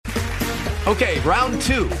Okay, round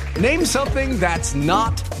 2. Name something that's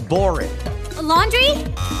not boring. A laundry?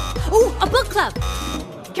 Ooh, a book club.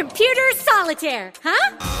 Computer solitaire,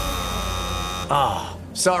 huh? Ah, oh,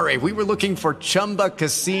 sorry. We were looking for Chumba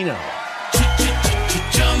Casino.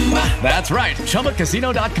 That's right.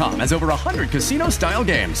 ChumbaCasino.com has over 100 casino-style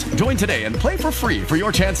games. Join today and play for free for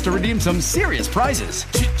your chance to redeem some serious prizes.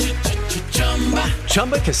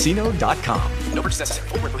 ChumbaCasino.com. No purchase necessary.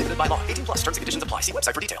 Void where prohibited by law. 18+. Terms and conditions apply. See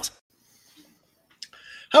website for details.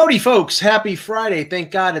 Howdy, folks. Happy Friday. Thank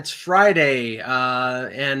God it's Friday.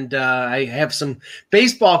 And I have some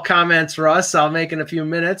baseball comments for us. I'll make in a few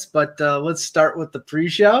minutes, but let's start with the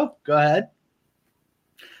pre-show. Go ahead.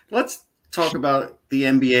 Let's talk about the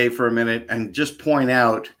NBA for a minute and just point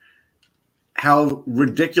out how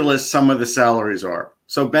ridiculous some of the salaries are.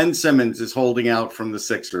 So Ben Simmons is holding out from the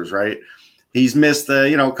Sixers, right? He's missed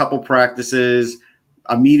a couple practices,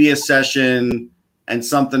 a media session, and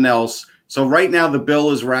something else. So right now the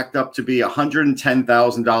bill is racked up to be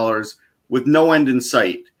 $110,000 with no end in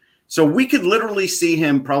sight. So we could literally see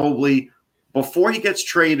him probably before he gets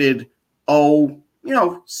traded,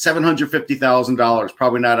 $750,000,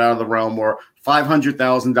 probably not out of the realm, or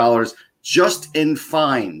 $500,000 just in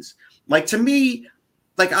fines. Like, to me,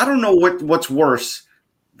 I don't know what's worse,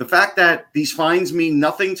 the fact that these fines mean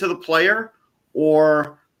nothing to the player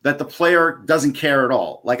or that the player doesn't care at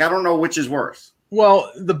all. I don't know which is worse.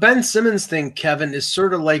 Well, the Ben Simmons thing, Kevin, is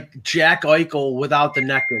sort of like Jack Eichel without the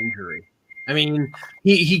neck injury. I mean,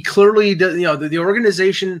 he clearly does, the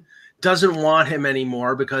organization doesn't want him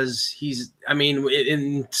anymore because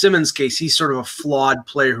in Simmons' case, he's sort of a flawed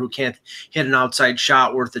player who can't hit an outside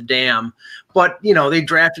shot worth a damn. But, they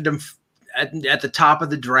drafted him at the top of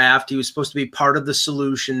the draft. He was supposed to be part of the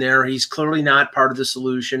solution there. He's clearly not part of the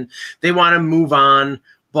solution. They want to move on,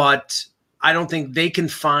 but I don't think they can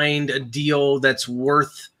find a deal that's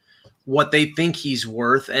worth what they think he's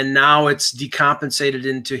worth. And now it's decompensated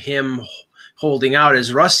into him holding out,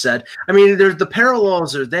 as Russ said. I mean, the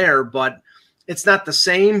parallels are there, but it's not the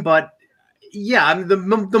same. But yeah, the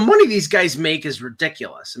money these guys make is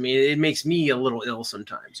ridiculous. I mean, it makes me a little ill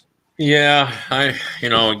sometimes. Yeah,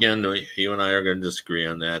 again, you and I are going to disagree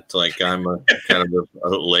on that. I'm a kind of a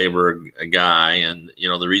labor guy, and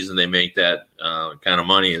the reason they make that kind of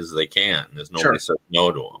money is they can. There's nobody says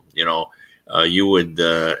no to them. You would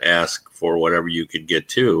ask for whatever you could get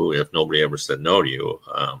to if nobody ever said no to you,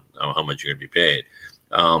 how much you're going to be paid.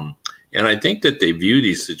 And I think that they view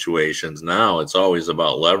these situations now, it's always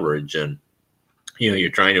about leverage, and you're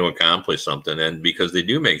trying to accomplish something, and because they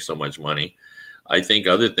do make so much money, I think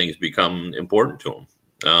other things become important to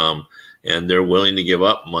them, and they're willing to give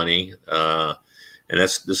up money. And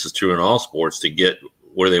this is true in all sports, to get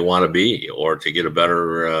where they want to be or to get a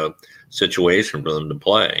better situation for them to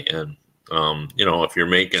play. And if you're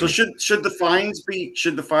making, so should the fines be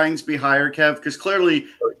higher, Kev? Because clearly,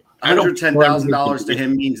 $110,000 to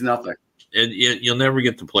him means nothing. And you'll never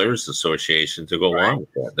get the Players Association to go along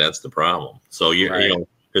with that. That's the problem. So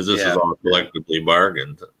because this is all collectively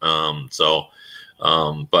bargained.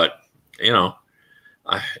 But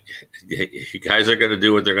you guys are going to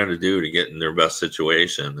do what they're going to do to get in their best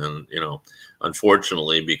situation. And,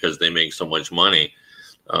 unfortunately, because they make so much money,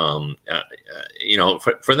 for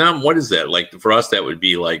them, what is that? Like, for us, that would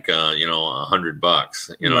be like, $100, you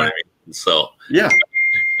know what I mean? So, yeah,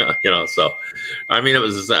 so, I mean, it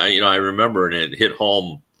was, I remember, and it hit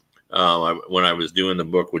home when I was doing the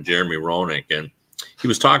book with Jeremy Roenick, and he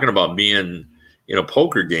was talking about being in a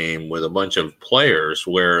poker game with a bunch of players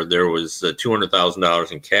where there was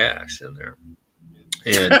 $200,000 in cash in there.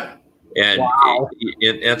 And wow.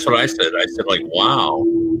 That's what I said. I said, wow.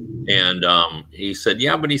 And he said,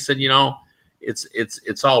 yeah, but he said,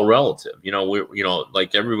 it's all relative.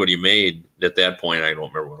 Like everybody made at that point, I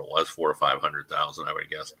don't remember what it was, 400,000 or 500,000, I would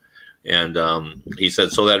guess. And he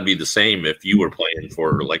said, so that'd be the same if you were playing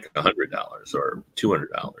for like $100 or $200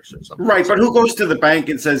 or something. Right, but who goes to the bank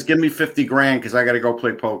and says, "Give me $50,000 because I got to go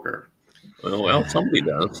play poker"? Well, somebody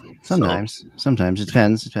does. Sometimes it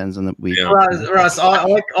depends on the week. Yeah. Russ,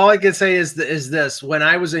 all I can say is this: when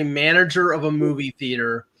I was a manager of a movie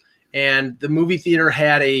theater, and the movie theater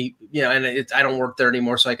had I don't work there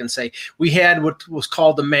anymore, so I can say we had what was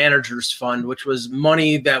called the manager's fund, which was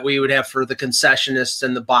money that we would have for the concessionists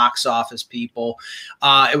and the box office people.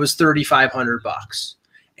 It was $3,500,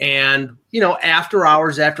 and after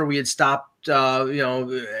hours, after we had stopped, all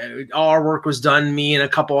our work was done. Me and a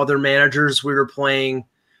couple other managers, we were playing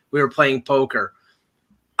poker.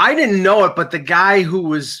 I didn't know it, but the guy who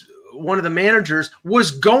was one of the managers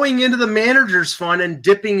was going into the manager's fund and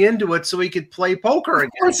dipping into it so he could play poker again.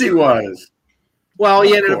 Of course he was. Well,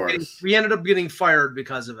 we ended up getting fired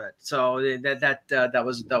because of it. So that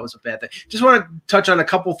was a bad thing. Just want to touch on a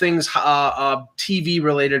couple things TV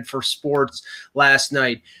related for sports last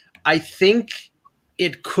night. I think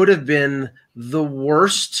it could have been the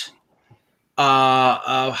worst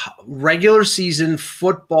regular season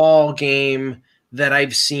football game that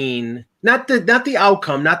I've seen. Not the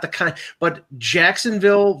outcome, not the kind, but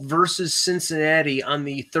Jacksonville versus Cincinnati on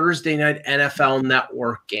the Thursday night NFL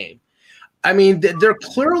Network game. I mean, there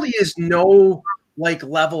clearly is no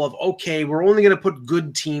level of, okay, we're only going to put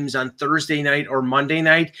good teams on Thursday night or Monday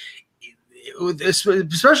night,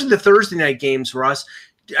 especially the Thursday night games for us.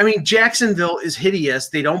 I mean, Jacksonville is hideous.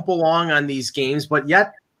 They don't belong on these games, but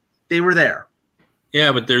yet they were there.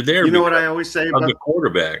 Yeah, but they're there. You know what I always say about the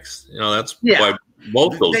quarterbacks? That's why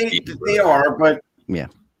both those teams they are, but yeah.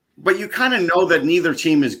 But you kind of know that neither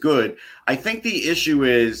team is good. I think the issue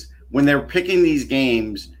is when they're picking these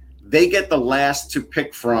games, they get the last to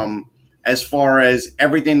pick from as far as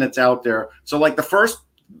everything that's out there. So the first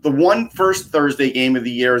Thursday game of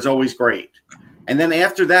the year is always great. And then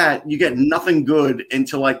after that, you get nothing good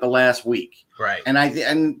until the last week. Right.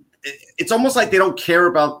 And it's almost like they don't care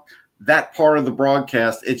about that part of the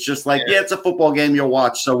broadcast. It's just it's a football game you'll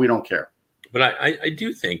watch, so we don't care. But I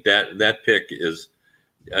do think that pick is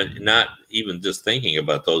not even just thinking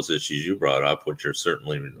about those issues you brought up, which are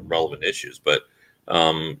certainly relevant issues, but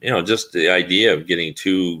just the idea of getting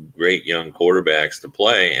two great young quarterbacks to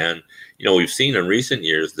play. And, we've seen in recent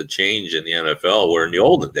years the change in the NFL where in the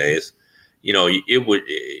olden days,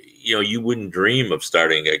 you wouldn't dream of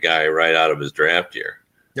starting a guy right out of his draft year.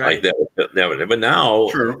 Right. Like that. But now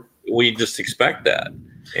True. We just expect that.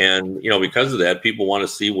 And, because of that, people want to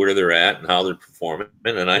see where they're at and how they're performing.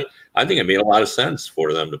 And I think it made a lot of sense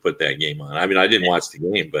for them to put that game on. I mean, I didn't watch the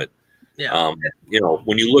game, but,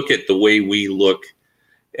 when you look at the way we look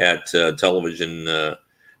at television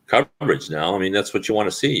coverage now, I mean, that's what you want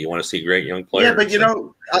to see. You want to see great young players. Yeah,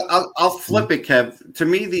 but, I'll flip it, Kev. To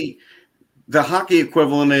me, the hockey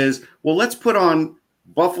equivalent is, well, let's put on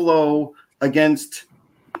Buffalo against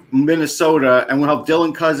Minnesota, and we'll have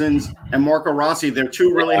Dylan Cousins and Marco Rossi. They're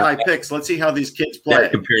two really high picks. Let's see how these kids play.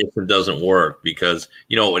 That comparison doesn't work because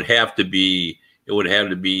it would have to be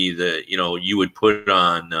the you would put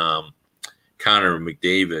on Connor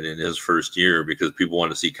McDavid in his first year because people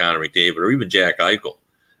want to see Connor McDavid or even Jack Eichel,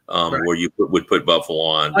 where you would put Buffalo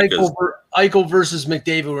on. Eichel versus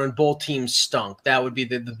McDavid when both teams stunk. That would be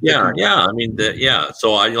the yeah. I mean,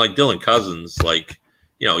 So I like Dylan Cousins,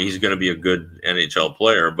 he's going to be a good NHL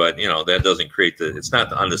player, but that doesn't create it's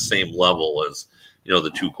not on the same level as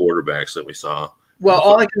the two quarterbacks that we saw. Well,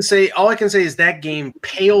 all I can say is that game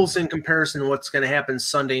pales in comparison to what's going to happen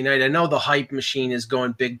Sunday night. I know the hype machine is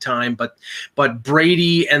going big time, but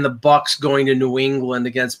Brady and the Bucks going to New England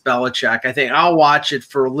against Belichick, I think I'll watch it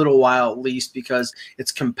for a little while at least because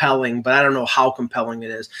it's compelling, but I don't know how compelling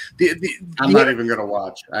it is. I'm not even going to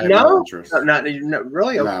watch. I have no interest. Not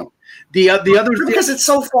really. No. The other thing, because it's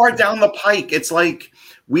so far down the pike. It's like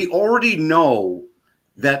we already know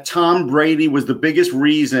that Tom Brady was the biggest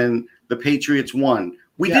reason the Patriots won.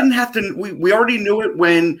 We didn't have to. We already knew it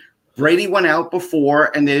when Brady went out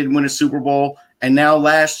before and they didn't win a Super Bowl. And now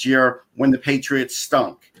last year when the Patriots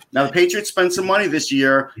stunk. Now the Patriots spent some money this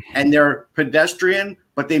year and they're pedestrian,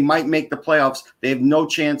 but they might make the playoffs. They have no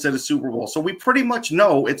chance at a Super Bowl. So we pretty much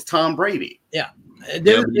know it's Tom Brady. Yeah.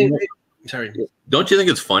 Sorry. Don't you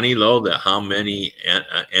think it's funny though that how many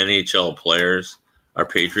NHL players are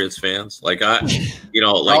Patriots fans? Athletes,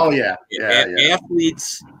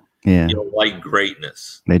 like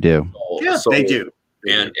greatness. They do. They do.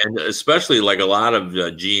 And especially a lot of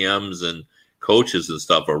GMs and coaches and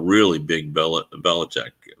stuff are really big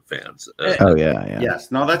Belichick fans.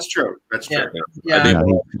 Yes. No, that's true. That's true. Yeah. They've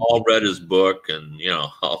all read his book and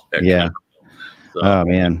all that. Yeah. Kind of so, oh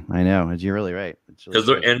man, I know. You're really right. Because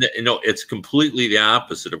it's completely the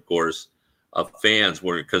opposite, of course, of fans,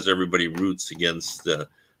 because everybody roots against the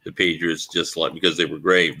Patriots because they were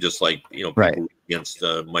great, just like people against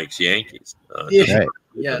Mike's Yankees. For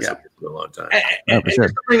a long time.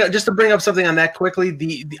 Just to bring up something on that quickly,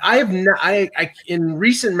 in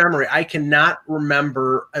recent memory, I cannot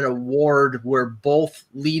remember an award where both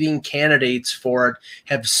leading candidates for it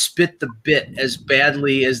have spit the bit as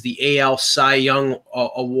badly as the AL Cy Young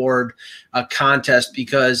Award contest,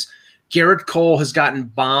 because Garrett Cole has gotten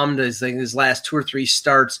bombed his last 2 or 3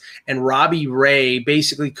 starts, and Robbie Ray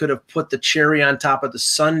basically could have put the cherry on top of the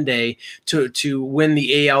sundae to win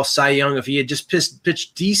the AL Cy Young if he had just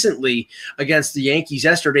pitched decently against the Yankees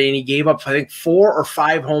yesterday, and he gave up, I think, 4 or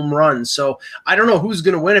 5 home runs. So I don't know who's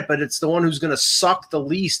going to win it, but it's the one who's going to suck the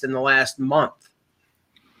least in the last month.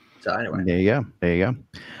 So anyway, There you go.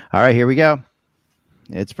 All right, here we go.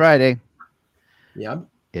 It's Friday. yeah,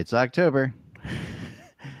 It's October.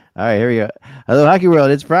 All right, here we go. Hello, Hockey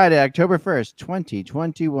World. It's Friday, October 1st,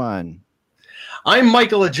 2021. I'm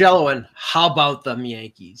Michael Agello, and how about them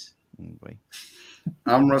Yankees? Oh, boy.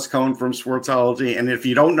 I'm Russ Cohen from Sportsology, and if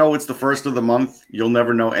you don't know it's the first of the month, you'll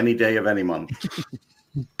never know any day of any month.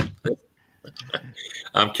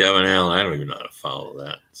 I'm Kevin Allen. I don't even know how to follow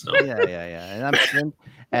that. So Yeah. And I'm Tim,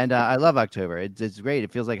 and I love October. It's great.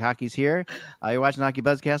 It feels like hockey's here. You're watching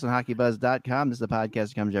HockeyBuzzCast on HockeyBuzz.com. This is the podcast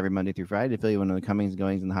that comes every Monday through Friday to fill you in on the comings and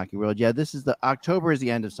goings in the hockey world. Yeah, this is October is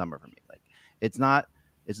the end of summer for me. Like it's not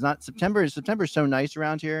September. September's so nice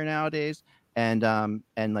around here nowadays. And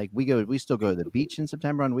like we still go to the beach in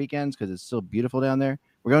September on weekends because it's still beautiful down there.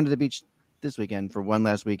 We're going to the beach this weekend for one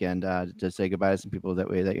last weekend to say goodbye to some people that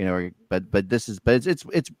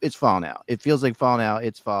it's fall now. It feels like fall now.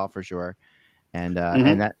 It's fall for sure. And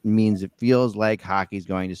that means it feels like hockey's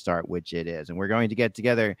going to start, which it is. And we're going to get it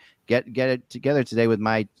together today with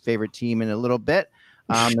my favorite team in a little bit.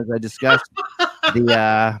 As I discussed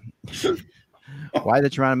why the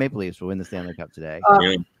Toronto Maple Leafs will win the Stanley Cup today.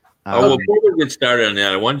 Before we get started on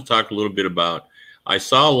that, I wanted to talk a little bit about. I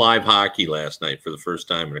saw live hockey last night for the first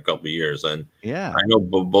time in a couple of years, and I know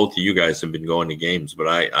both of you guys have been going to games, but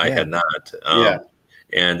I had not.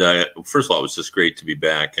 And first of all, it was just great to be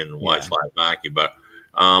back and watch live hockey. But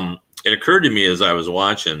it occurred to me as I was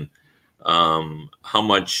watching how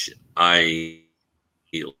much I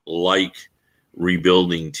like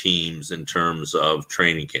rebuilding teams in terms of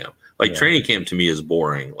training camp. Like training camp to me is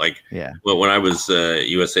boring. Like when I was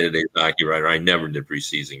USA Today's hockey writer, I never did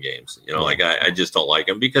preseason games. You know, like I just don't like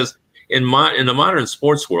them because in the modern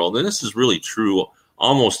sports world, and this is really true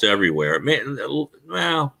almost everywhere.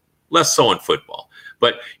 Well, less so in football,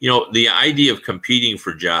 but you know, the idea of competing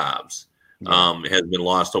for jobs has been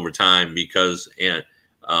lost over time because you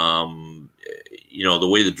know, the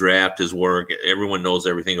way the draft is worked, everyone knows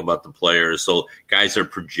everything about the players, so guys are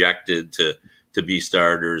projected to be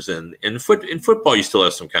starters, and in football you still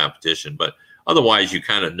have some competition, but otherwise you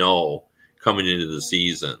kind of know coming into the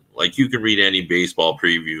season. Like you can read any baseball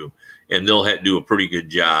preview and they'll do a pretty good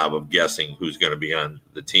job of guessing who's going to be on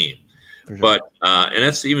the team. Sure. But and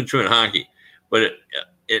that's even true in hockey. But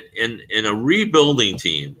in a rebuilding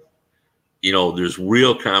team, you know, there's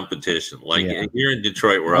real competition. Like here in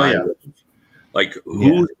Detroit where I live, like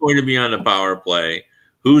who's going to be on the power play,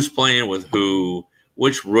 who's playing with who,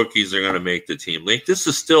 which rookies are going to make the team. Like this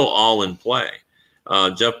is still all in play.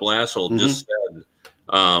 Jeff Blashill just said,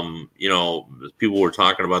 you know, people were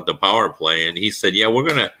talking about the power play, and he said, we're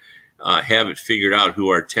going to have it figured out who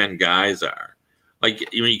our 10 guys are. Like,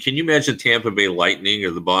 I mean, can you imagine Tampa Bay Lightning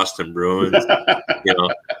or the Boston Bruins, you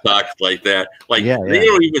know, talk like that? Like they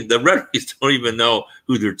don't even, the Red Wings don't even know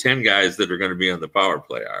who their 10 guys that are going to be on the power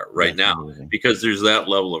play are right now because there's that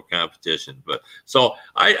level of competition. But so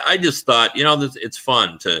I just thought, you know, it's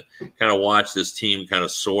fun to kind of watch this team kind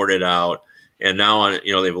of sort it out. And now,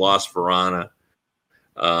 you know, they've lost Verana.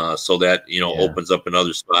 So that, you know, opens up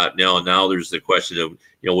another spot. Now there's the question of,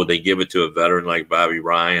 you know, would they give it to a veteran like Bobby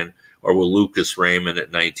Ryan? Or will Lucas Raymond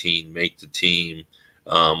at 19 make the team?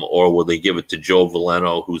 Or will they give it to Joe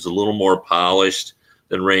Veleno, who's a little more polished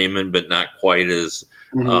than Raymond, but not quite as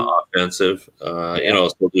offensive? You know,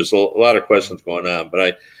 so there's a lot of questions going on.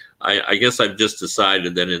 But I guess I've just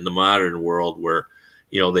decided that in the modern world where,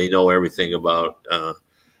 you know, they know everything about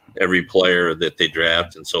every player that they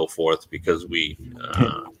draft and so forth, because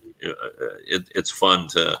it's fun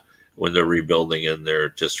to when they're rebuilding and they're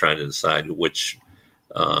just trying to decide which –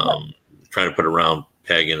 trying to put a round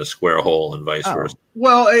peg in a square hole and vice versa.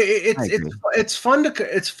 Well, it's fun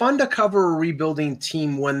to cover a rebuilding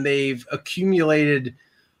team when they've accumulated,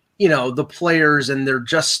 you know, the players and they're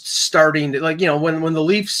just starting to, like, you know, when the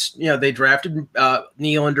Leafs, you know, they drafted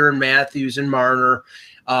Nylander and Matthews and Marner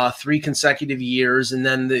 3 consecutive years, and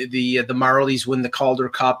then the Marlies win the Calder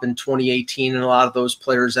Cup in 2018, and a lot of those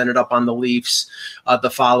players ended up on the Leafs the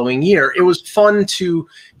following year. It was fun to,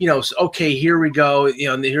 you know, okay, here we go.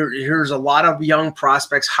 You know, here's a lot of young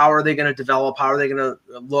prospects. How are they going to develop? How are they going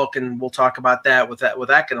to look? And we'll talk about that with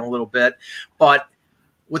Eck in a little bit. But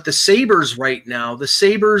with the Sabres right now, the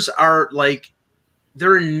Sabres are like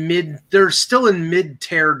they're still in mid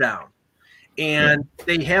tear down. And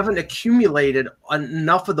they haven't accumulated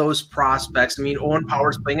enough of those prospects. I mean, Owen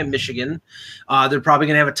Power's playing at Michigan. They're probably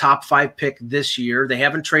going to have a top 5 pick this year. They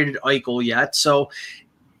haven't traded Eichel yet, so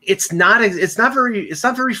it's not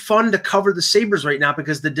very fun to cover the Sabres right now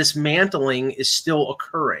because the dismantling is still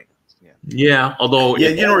occurring. Yeah, although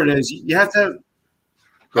you know what it is. You have to have.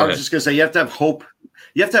 I was just going to say you have to have hope.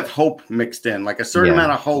 you have to have hope mixed in, like a certain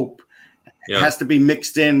amount of hope has to be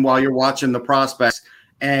mixed in while you're watching the prospects.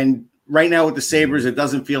 And right now with the Sabres, it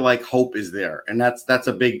doesn't feel like hope is there. And that's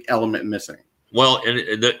a big element missing. Well, and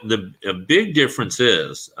the big difference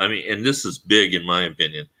is, I mean, and this is big in my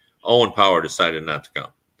opinion, Owen Power decided not to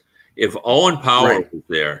come. If Owen Power was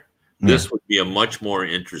there, this would be a much more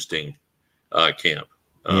interesting camp.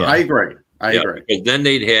 I agree. I agree. Because then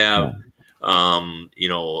they'd have,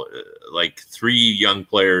 like 3 young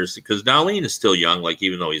players, because Dahlin is still young, like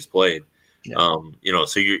even though he's played. So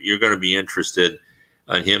you're going to be interested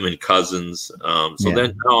on him and Cousins.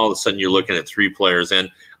 Then all of a sudden you're looking at 3 players. And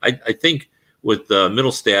I think with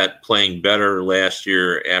Middlestat playing better last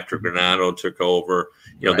year after Granato took over,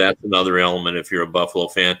 that's another element if you're a Buffalo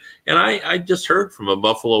fan. And I just heard from a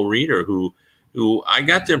Buffalo reader who I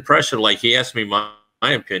got the impression, like he asked me my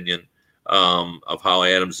opinion of how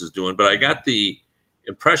Adams is doing, but I got the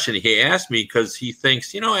impression he asked me because he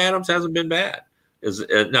thinks, Adams hasn't been bad.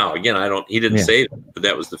 No, again, he didn't say that, but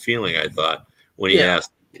that was the feeling I thought when he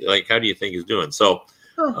asked, like, how do you think he's doing? So,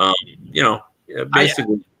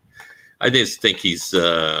 basically, I just think he's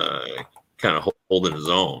kind of holding his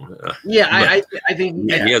own. I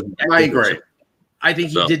think I agree. I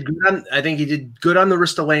think he did good. I think he did good on the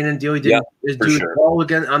Ristolainen deal. He did well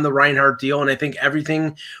again on the Reinhardt deal, and I think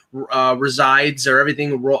everything resides, or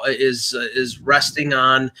everything is resting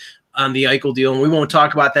on the Eichel deal. And we won't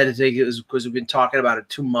talk about that today because we've been talking about it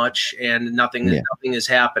too much, and nothing is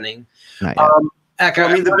happening.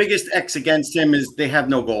 The biggest X against him is they have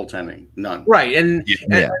no goaltending, none. Right, that's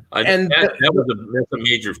a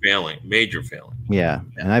major failing. Yeah,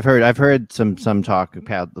 and I've heard some talk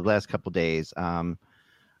about the last couple of days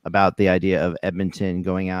about the idea of Edmonton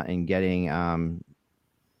going out and getting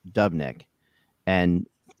Dubnyk and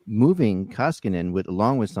moving Koskinen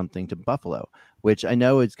along with something to Buffalo, which I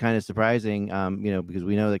know is kind of surprising, because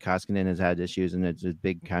we know that Koskinen has had issues and it's a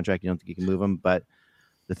big contract. You don't think you can move him, but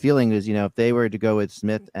the feeling is, if they were to go with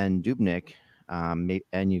Smith and Dubnyk,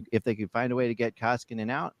 if they could find a way to get Koskinen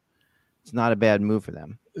out, it's not a bad move for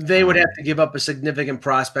them. They would have to give up a significant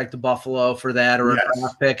prospect to Buffalo for that, or a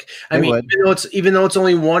draft pick. Even though it's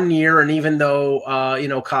only 1 year, and even though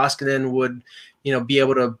Koskinen would be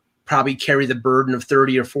able to probably carry the burden of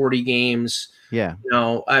 30 or 40 games. Yeah.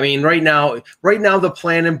 Right now the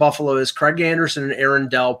plan in Buffalo is Craig Anderson and Aaron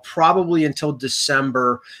Dell probably until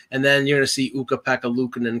December, and then you're going to see Ukko-Pekka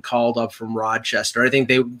Luukkonen called up from Rochester. I think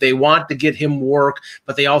they want to get him work,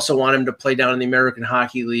 but they also want him to play down in the American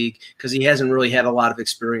Hockey League because he hasn't really had a lot of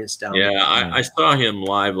experience down there. Yeah, I saw him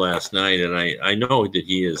live last night, and I know that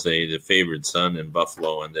he is the favored son in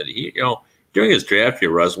Buffalo, and that he, during his draft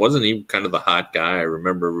year, Russ, wasn't he kind of the hot guy? I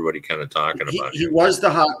remember everybody kind of talking about him. He was the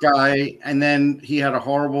hot guy, and then he had a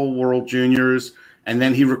horrible World Juniors, and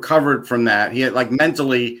then he recovered from that. He had,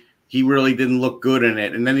 mentally, he really didn't look good in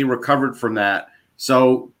it, and then he recovered from that.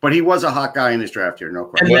 So, but he was a hot guy in his draft year, no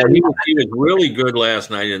question. Well, he was really good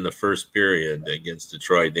last night in the first period against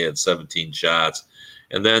Detroit. They had 17 shots,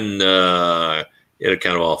 and then it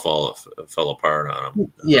kind of all fell apart on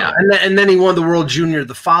him. Yeah, and then he won the World Junior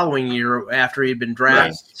the following year after he had been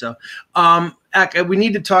drafted. Right. So, we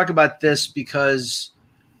need to talk about this because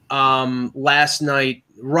last night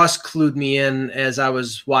Russ clued me in as I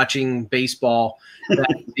was watching baseball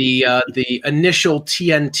that the initial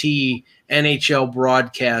TNT NHL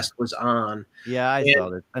broadcast was on. Yeah, I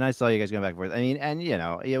saw this, and I saw you guys going back and forth.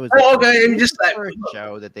 It was okay, and just that first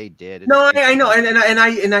show that they did. No, I know, and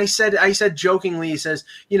I said jokingly, he says,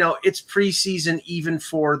 it's preseason even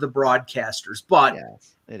for the broadcasters, but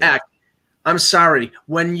I'm sorry,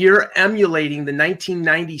 when you're emulating the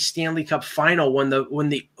 1990 Stanley Cup Final, when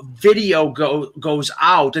the video goes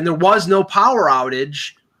out and there was no power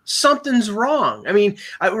outage. Something's wrong.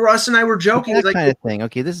 Russ and I were joking. That kind of thing.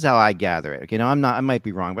 Okay, this is how I gather it. Okay, I might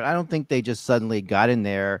be wrong, but I don't think they just suddenly got in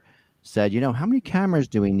there, said, how many cameras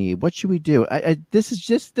do we need? What should we do? This is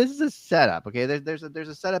a setup. Okay, there's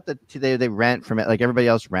a setup that they rent from it, like everybody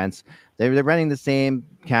else rents. They're renting the same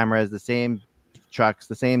cameras, the same trucks,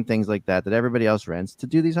 the same things like that everybody else rents to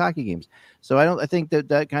do these hockey games. So I think that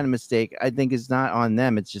kind of mistake, I think, is not on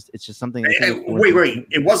them. It's just something. Wait!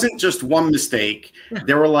 It wasn't just one mistake.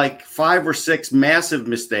 There were like 5 or 6 massive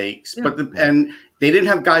mistakes, and they didn't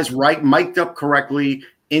have guys mic'd up correctly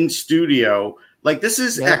in studio. Like this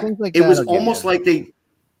is, it was almost like they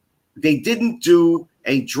didn't do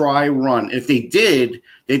a dry run. If they did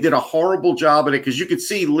a horrible job at it, because you could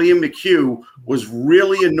see Liam McHugh was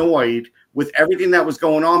really annoyed with everything that was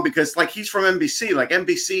going on because he's from NBC.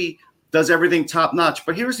 NBC does everything top notch.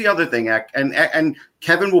 But here's the other thing, and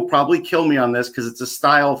Kevin will probably kill me on this because it's a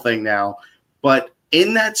style thing now. But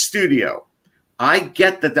in that studio, I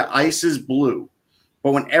get that the ice is blue,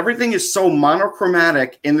 but when everything is so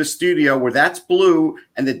monochromatic in the studio where that's blue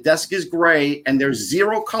and the desk is gray and there's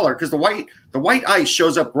zero color, because the white ice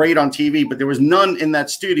shows up great on TV, but there was none in that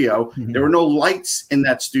studio. Mm-hmm. There were no lights in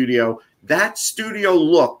that studio. That studio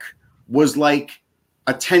look was like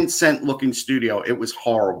a 10-cent looking studio. It was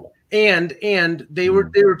horrible. And they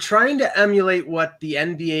were trying to emulate what the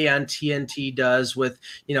NBA on TNT does with,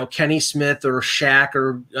 Kenny Smith or Shaq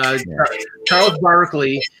or Charles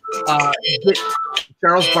Barkley.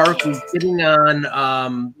 Charles Barkley getting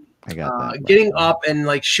on, getting up and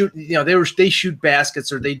like shoot. They shoot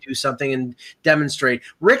baskets or they do something and demonstrate.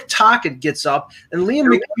 Rick Tocchet gets up and Liam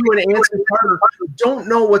McHugh and Anson Carter don't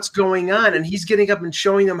know what's going on, and he's getting up and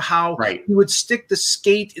showing them how he would stick the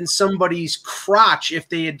skate in somebody's crotch if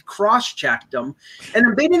they had cross-checked them,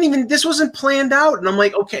 and they didn't even. This wasn't planned out, and I'm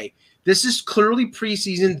like, okay. This is clearly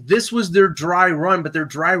preseason. This was their dry run, but their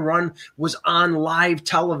dry run was on live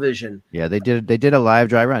television. Yeah, they did a live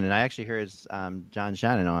dry run, and I actually heard John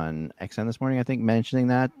Shannon on XN this morning, I think, mentioning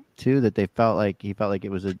that too. That he felt like it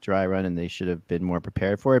was a dry run, and they should have been more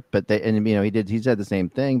prepared for it. But he said the same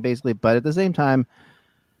thing basically. But at the same time,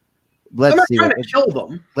 let's kill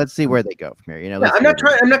them. Let's see where they go from here. I'm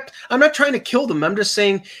not trying to kill them. I'm just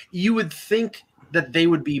saying you would think that they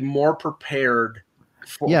would be more prepared.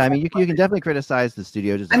 Yeah, I mean, you can definitely criticize the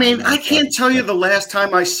studio design. I mean, I can't tell you the last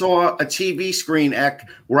time I saw a TV screen,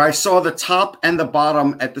 where I saw the top and the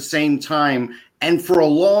bottom at the same time and for a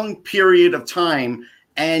long period of time,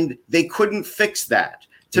 and they couldn't fix that.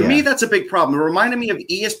 To me, that's a big problem. It reminded me of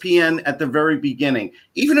ESPN at the very beginning.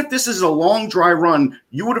 Even if this is a long, dry run,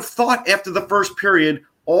 you would have thought after the first period,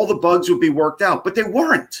 all the bugs would be worked out, but they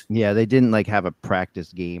weren't. Yeah, they didn't have a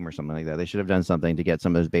practice game or something like that. They should have done something to get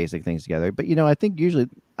some of those basic things together. But, I think usually,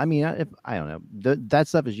 I don't know, that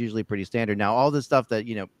stuff is usually pretty standard. Now, all the stuff that,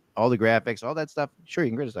 all the graphics, all that stuff, sure,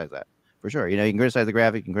 you can criticize that for sure. You can criticize the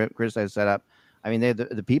graphic, you can criticize the setup. I mean,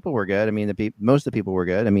 the people were good. I mean, most of the people were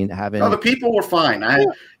good. I mean, the people were fine.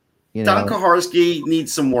 Don Koharski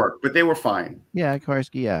needs some work, but they were fine. Yeah,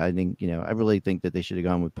 Koharski. Yeah, I think I really think that they should have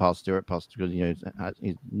gone with Paul Stewart. Paul Stewart,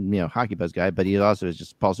 he's Hockey Buzz guy, but he also is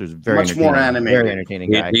just Paul Stewart's much more animated, very entertaining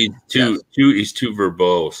guy. He's too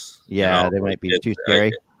verbose. Yeah, they might be too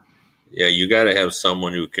scary. You got to have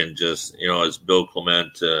someone who can just as Bill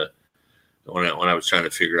Clement. When I was trying to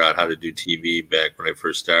figure out how to do TV back when I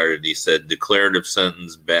first started, he said declarative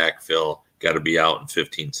sentence backfill got to be out in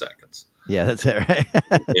 15 seconds. Yeah, that's it, right?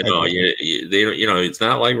 They don't. It's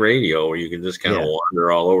not like radio where you can just kind of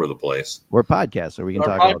wander all over the place. We're podcasts, so we can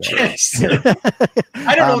talk about that.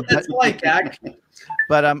 I don't know what that's like, Jack.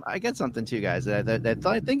 But I got something too, guys, that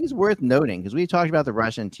I think is worth noting because we talked about the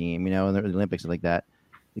Russian team, and the Olympics and like that.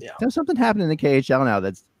 Yeah. There's something happening in the KHL now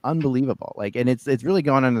that's unbelievable. And it's really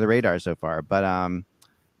gone under the radar so far. But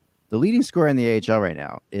the leading scorer in the AHL right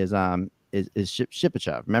now is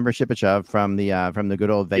Shipachev. Remember Shipachev from the good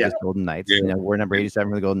old Vegas Golden Knights? Yeah. War number 87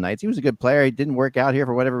 for the Golden Knights. He was a good player. He didn't work out here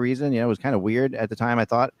for whatever reason. It was kind of weird at the time. I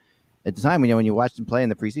thought at the time, when you watched him play in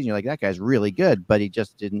the preseason, you're like, that guy's really good, but he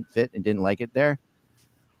just didn't fit and didn't like it there.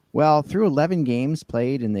 Well, through 11 games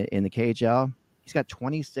played in the KHL, he's got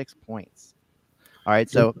 26 points. All right,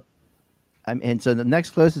 so and so the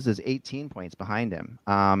next closest is 18 points behind him.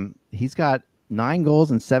 He's got 9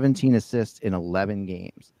 goals and 17 assists in 11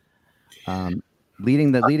 games.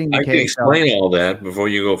 Leading the I KHL. can explain all that before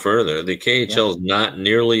you go further. The KHL is not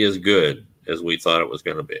nearly as good as we thought it was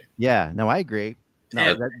going to be. Yeah, no, I agree.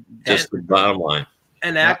 No, just the bottom line.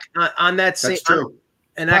 And on that same, that's true.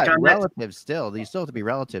 And on relative still, you still have to be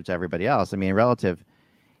relative to everybody else. I mean, relative,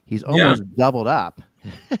 he's almost doubled up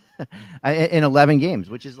in 11 games,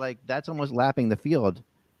 which is that's almost lapping the field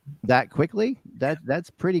that quickly. That's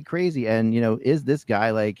pretty crazy. And is this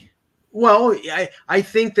guy Well, I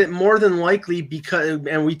think that more than likely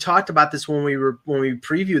and we talked about this when we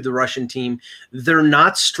previewed the Russian team, they're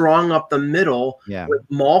not strong up the middle with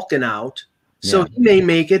Malkin out, so he may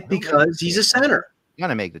make it because he's a center.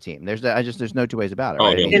 Gonna make the team. There's no two ways about it. Oh,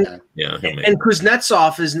 right? And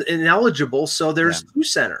Kuznetsov is ineligible, so there's 2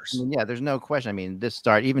 centers. There's no question. I mean, this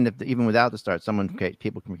start, even without the start,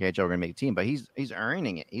 people from KHL are gonna make the team, but he's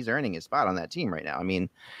earning it. He's earning his spot on that team right now. I mean,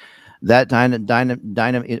 that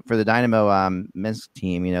Dynamo for the Dynamo men's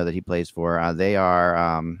team, that he plays for, they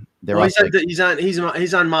are he's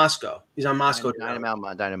on Moscow. He's on Moscow.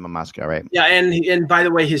 Dynamo Moscow, right? Yeah, and by the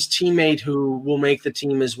way, his teammate who will make the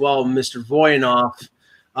team as well, Mr. Voyanov,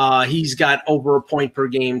 he's got over a point per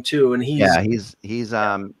game too, and he's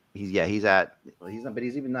the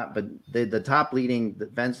top leading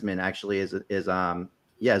defenseman actually is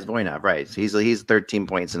Voynov, right? So he's 13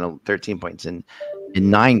 points and in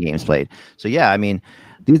 9 games played. So yeah, I mean,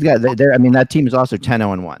 these guys, they're I mean, that team is also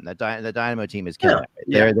 10-0-1. The Dynamo team is killing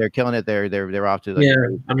it. They're killing it. They're off to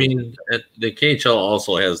I mean, the KHL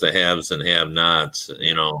also has the haves and have-nots.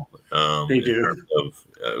 You know, they do. In terms of,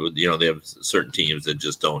 they have certain teams that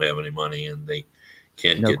just don't have any money and they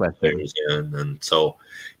can't get players in, and so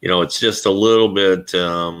it's just a little bit.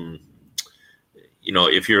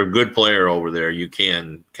 If you're a good player over there, you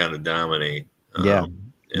can kind of dominate. I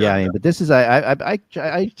mean, but this is I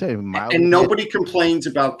say mildly, and nobody complains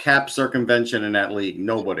about cap circumvention in that league.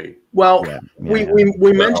 Nobody. Well, we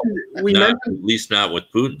mentioned at least not with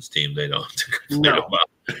Putin's team. They don't complain about.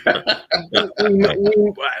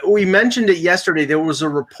 we mentioned it yesterday. There was a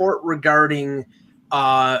report regarding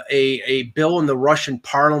a bill in the Russian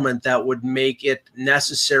parliament that would make it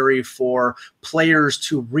necessary for players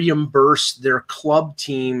to reimburse their club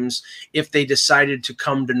teams if they decided to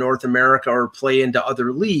come to North America or play into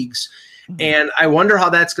other leagues. And I wonder how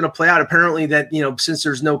that's going to play out. Apparently that, since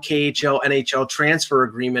there's no KHL, NHL transfer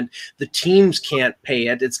agreement, the teams can't pay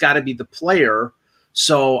it. It's got to be the player.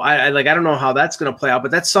 So I don't know how that's going to play out,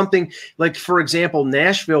 but that's something like, for example,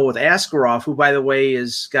 Nashville with Askarov, who, by the way,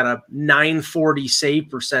 is got a 940 save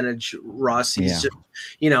percentage. Russ, he's just,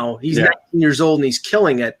 he's 19 years old and he's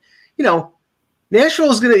killing it.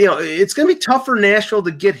 Nashville is going to, it's going to be tough for Nashville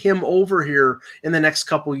to get him over here in the next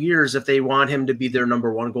couple of years if they want him to be their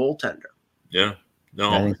number one goaltender. Yeah.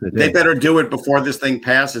 No, they better do it before this thing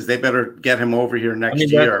passes. They better get him over here next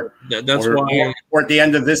year. That's why, or at the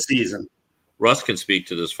end of this season. Russ can speak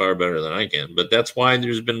to this far better than I can, but that's why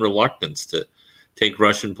there's been reluctance to take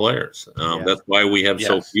Russian players. That's why we have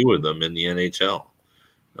so few of them in the NHL.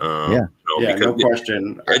 No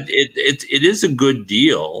question. It is a good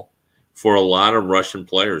deal for a lot of Russian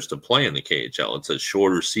players to play in the KHL. It's a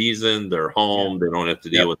shorter season. They're home. They don't have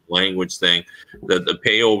to deal with the language thing. The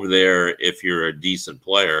pay over there, if you're a decent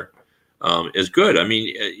player, is good. I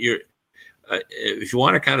mean, if you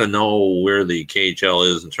want to kind of know where the KHL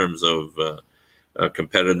is in terms of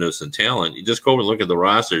competitiveness and talent, you just go over and look at the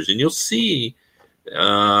rosters and you'll see,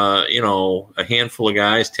 a handful of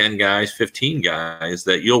guys, 10 guys, 15 guys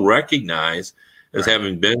that you'll recognize as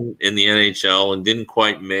having been in the NHL and didn't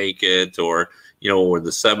quite make it, or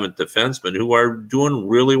the seventh defenseman who are doing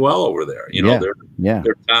really well over there.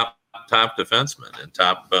 They're top defensemen and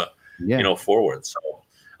top, forwards. So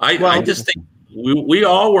I just think we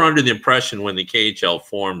all were under the impression when the KHL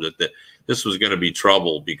formed that this was going to be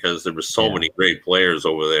trouble because there were so many great players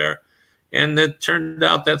over there. And it turned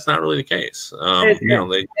out that's not really the case.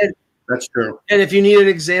 That's true. And if you need an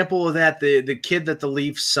example of that, the kid that the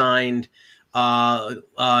Leafs signed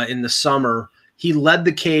in the summer, he led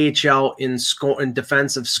the KHL in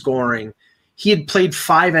defensive scoring. He had played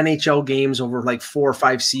 5 NHL games over like 4 or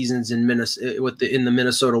 5 seasons in Minnesota in the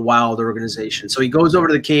Minnesota Wild organization. So he goes over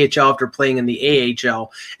to the KHL after playing in the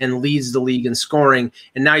AHL and leads the league in scoring.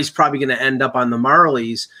 And now he's probably going to end up on the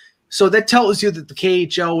Marlies. So that tells you that the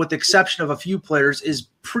KHL, with the exception of a few players, is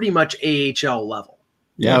pretty much AHL level.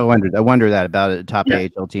 Yeah, I wonder that about a top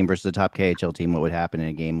AHL team versus a top KHL team. What would happen in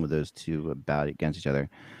a game with those two against each other?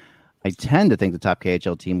 I tend to think the top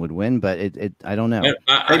KHL team would win, but I don't know.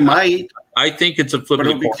 They might. I think it's a flip.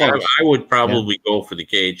 I would probably go for the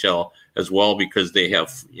KHL as well because they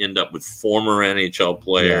end up with former NHL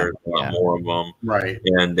players, a lot more of them, right?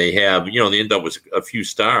 And they have, they end up with a few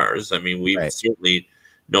stars. I mean, we certainly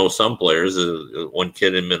know some players. One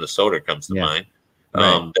kid in Minnesota comes to mind.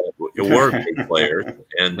 That were great players,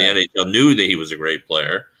 and the NHL knew that he was a great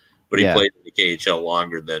player, but he played in the KHL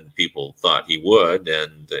longer than people thought he would,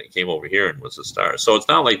 and came over here and was a star. So it's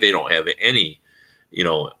not like they don't have any,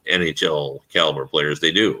 NHL caliber players.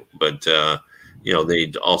 They do, but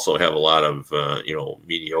they also have a lot of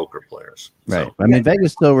mediocre players. Right. So, I mean,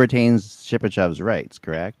 Vegas still retains Shipachyov's rights,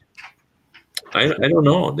 correct? I don't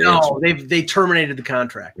know. They terminated the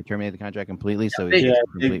contract. They terminated the contract completely, so they he's a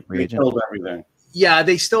complete free agent. killed everything. Yeah,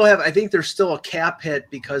 they still have. I think there's still a cap hit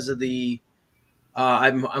because of the.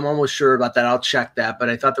 I'm almost sure about that. I'll check that, but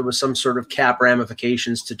I thought there was some sort of cap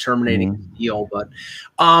ramifications to terminating the deal. But,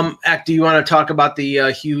 do you want to talk about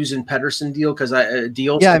the Hughes and Pettersson deal? Because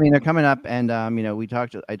Yeah, I mean they're coming up, and we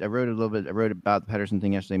talked. I wrote a little bit. I wrote about the Pettersson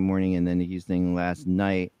thing yesterday morning, and then the Hughes thing last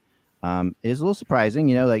night. It's a little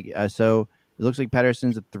surprising, so it looks like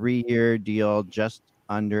Pettersson's a 3-year deal, just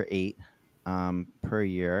under 8 per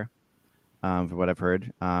year. For what I've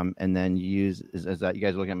heard, and then Hughes is that you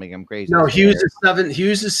guys are looking at me? I'm crazy. No, Hughes is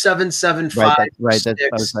 7.75. Right.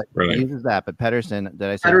 Hughes is that, but Pettersson. Did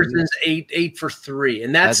I say Pettersson's 8 for 3,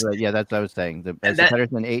 and that's that's what I was saying.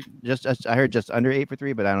 Pettersson 8. I heard just under 8 for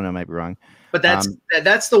 3, but I don't know. I might be wrong. But that's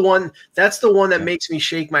the one. That's the one that makes me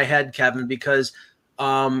shake my head, Kevin, because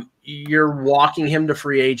you're walking him to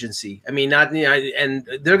free agency. I mean, and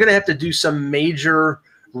they're going to have to do some major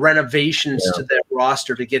renovations to that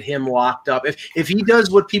roster to get him locked up. If he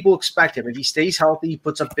does what people expect him, if he stays healthy, he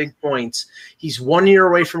puts up big points. He's 1 year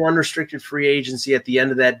away from unrestricted free agency at the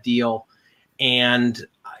end of that deal, and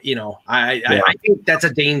I think that's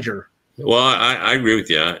a danger. Well, I agree with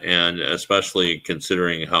you, and especially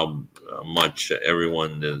considering how much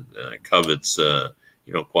everyone covets,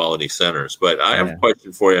 quality centers. But I have a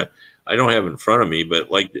question for you. I don't have it in front of me, but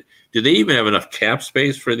do they even have enough cap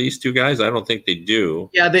space for these two guys? I don't think they do.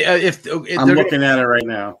 Yeah, if I'm looking at it right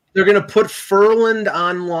now, they're going to put Furland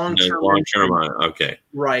on long term. Okay,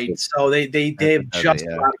 right. So they have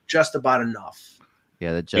just about enough.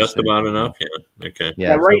 Yeah, just about enough. Yeah. Okay.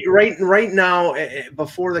 Yeah. Right now,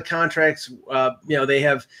 before the contracts, they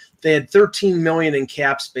had 13 million in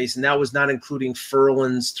cap space, and that was not including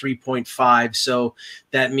Furland's 3.5. So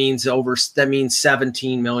that means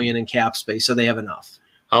 17 million in cap space. So they have enough.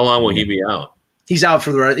 How long will he be out? He's out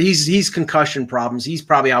for the rest. He's concussion problems. He's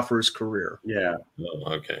probably out for his career. Yeah.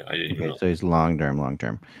 Oh, okay. I didn't know. So he's long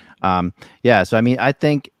term. Yeah. So I mean,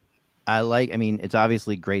 it's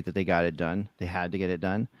obviously great that they got it done. They had to get it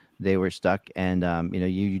done. They were stuck, and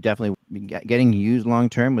you definitely getting used long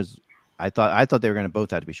term was. I thought they were going to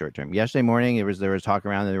both have to be short term. Yesterday morning, there was talk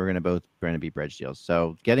around that they were going to be bridge deals.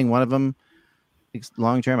 So getting one of them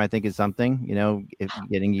long term, I think, is something. If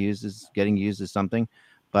getting used is something.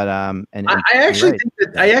 But I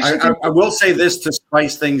will say this to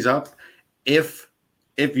spice things up: if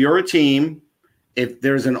you're a team, if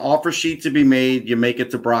there's an offer sheet to be made, you make it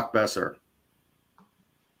to Brock Besser.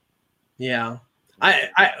 Yeah,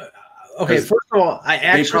 okay. First of all,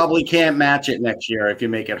 they probably can't match it next year if you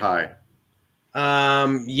make it high.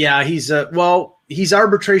 Yeah, he's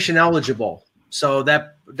arbitration eligible, so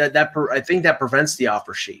I think that prevents the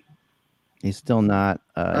offer sheet. He's still not.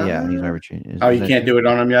 He's arbitration. You can't do it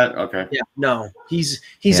on him yet. Okay. Yeah, no, he's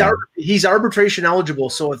arbitration eligible.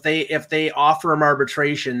 So if they offer him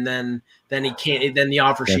arbitration, then he can't. Then the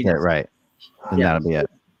offer sheet. That's it, right. Then that'll be it.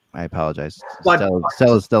 I apologize. But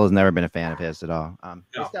Stella's never been a fan of his at all.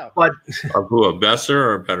 But of who, a Besser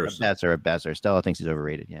or a Pedersen? A Besser. Stella thinks he's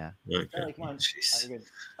overrated. Yeah. Okay. Come on.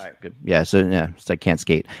 All right, good. Yeah. So it's like can't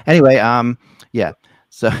skate. Anyway. Yeah.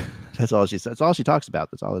 So that's all she talks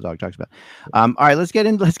about. That's all the dog talks about. All right, let's get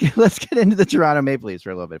into the Toronto Maple Leafs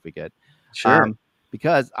for a little bit if we could. Sure.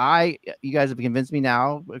 Because you guys have convinced me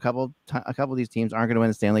now a couple of these teams aren't going to win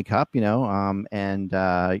the Stanley Cup, and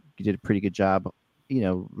you did a pretty good job,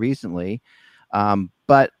 recently.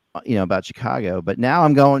 But about Chicago, but now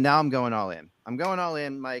I'm going all in. I'm going all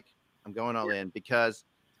in, Mike. I'm going all in because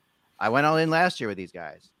I went all in last year with these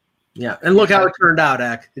guys. Yeah, and look how it turned out,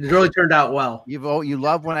 Ek. It really turned out well. You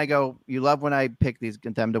love when I pick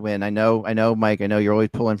them to win. I know, Mike. I know you're always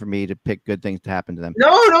pulling for me to pick good things to happen to them. No.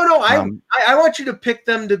 I want you to pick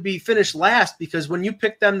them to be finished last because when you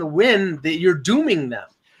pick them to win, you're dooming them.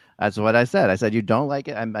 That's what I said. I said you don't like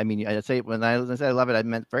it. I mean, I say when I said I love it, I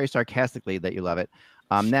meant very sarcastically that you love it.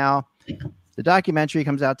 Now, the documentary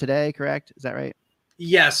comes out today, correct? Is that right?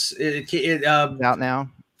 Yes, it out now.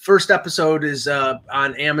 First episode is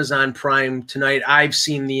on Amazon Prime tonight. I've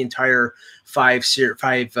seen the entire five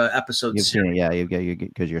episodes. You've seen it, yeah.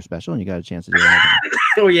 Because you're special and you got a chance to do it.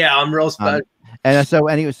 Oh yeah, I'm real special. And so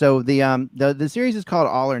anyway, so the series is called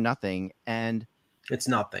All or Nothing, and it's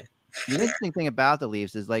nothing. The interesting thing about the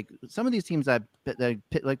Leafs is like some of these teams that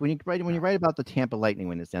like when you write about the Tampa Lightning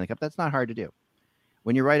winning the Stanley Cup, that's not hard to do.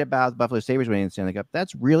 When you write about the Buffalo Sabres winning the Stanley Cup,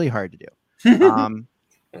 that's really hard to do.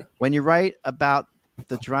 When you write about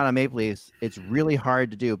the Toronto Maple Leafs, it's really hard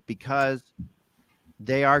to do because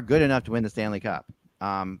they are good enough to win the Stanley Cup.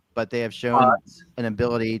 But they have shown an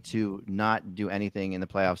ability to not do anything in the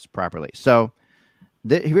playoffs properly. So,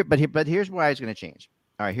 but here's why it's going to change.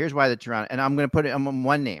 All right, here's why the Toronto, and I'm going to put it on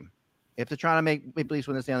one name. If the Toronto Maple Leafs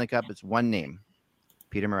win the Stanley Cup, it's one name: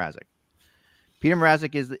 Peter Mrazek. Peter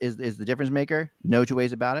Mrazek is the difference maker. No two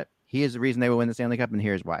ways about it. He is the reason they will win the Stanley Cup, and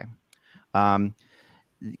here's why.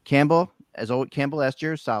 Campbell last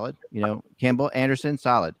year, solid. Campbell, Anderson,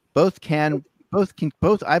 solid. Both.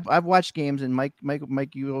 I've watched games, and Mike,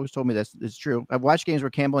 you always told me this. It's true. I've watched games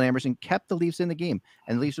where Campbell and Anderson kept the Leafs in the game,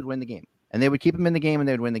 and the Leafs would win the game, and they would keep them in the game, and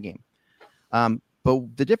they would win the game.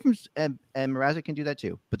 But the difference, and Mrazek can do that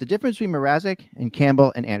too. But the difference between Mrazek and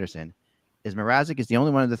Campbell and Anderson is Mrazek is the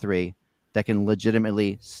only one of the three that can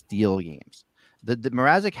legitimately steal games. The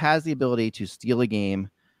Mrazek has the ability to steal a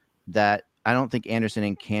game that I don't think Anderson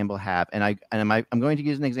and Campbell have. And I'm going to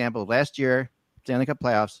use an example. Last year, Stanley Cup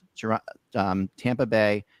playoffs, Tampa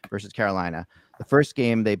Bay versus Carolina. The first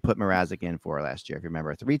game they put Mrazek in for last year, if you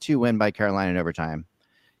remember, 3-2 win by Carolina in overtime.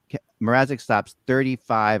 Mrazek stops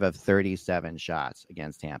 35 of 37 shots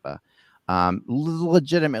against Tampa.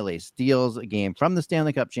 Legitimately steals a game from the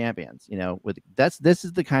Stanley Cup champions. This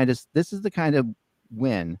is the kind of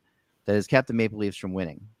win that has kept the Maple Leafs from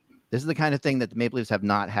winning. This is the kind of thing that the Maple Leafs have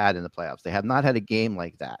not had in the playoffs. They have not had a game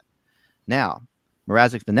like that. Now,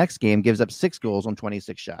 Mrazek, the next game, gives up 6 goals on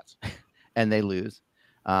 26 shots, and they lose.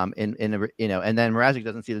 And then Mrazek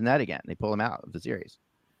doesn't see the net again. They pull him out of the series.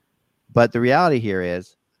 But the reality here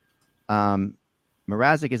is,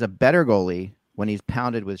 Mrazek is a better goalie when he's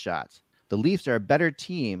pounded with shots. The Leafs are a better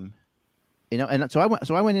team, and so I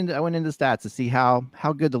went into stats to see how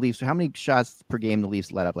good the Leafs, how many shots per game the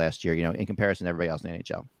Leafs let up last year, in comparison to everybody else in the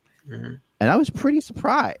NHL. Mm-hmm. And I was pretty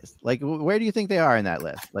surprised. Like, where do you think they are in that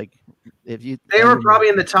list? Like, they were probably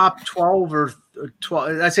in the top 12 or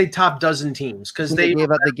 12. I'd say top dozen teams because they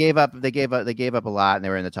gave up a lot, and they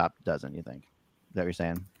were in the top dozen. You think? Is that what you're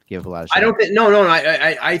saying? Gave up a lot of shots. I don't think. No.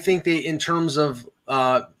 I think they, in terms of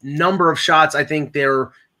number of shots, I think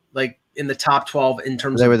they're like in the top 12 in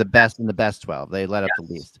terms. They were the best in the best 12. They let up the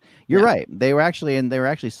least. You're right. They were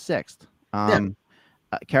actually sixth.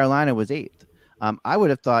 Carolina was eighth. I would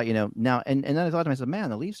have thought, now, and then I thought to myself, man,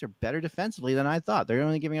 the Leafs are better defensively than I thought. They're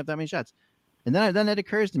only giving up that many shots. And then it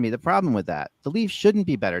occurs to me, the problem with that, the Leafs shouldn't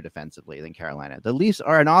be better defensively than Carolina. The Leafs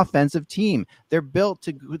are an offensive team. They're built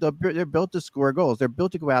to score goals. They're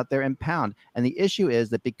built to go out there and pound. And the issue is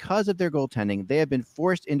that because of their goaltending, they have been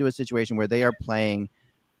forced into a situation where they are playing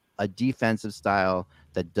a defensive style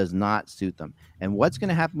that does not suit them. And what's going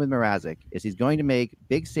to happen with Mrazek is he's going to make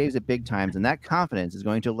big saves at big times, and that confidence is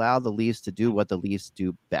going to allow the Leafs to do what the Leafs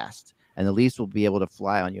do best. And the Leafs will be able to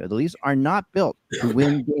fly on you. The Leafs are not built to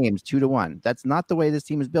win games 2-1. That's not the way this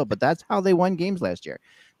team is built, but that's how they won games last year.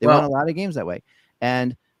 They won a lot of games that way,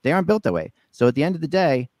 and they aren't built that way. So at the end of the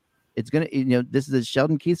day, it's going to,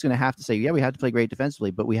 Sheldon Keith's going to have to say, yeah, we have to play great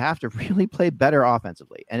defensively, but we have to really play better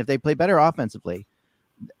offensively. And if they play better offensively,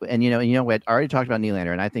 and we had already talked about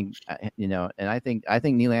Nylander, and I think I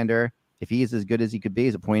think Nylander, if he is as good as he could be,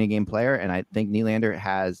 is a point a game player, and I think Nylander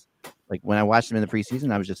has, like, when I watched him in the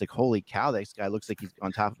preseason, I was just like, holy cow, this guy looks like he's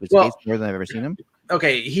on top of his case more than I've ever seen him.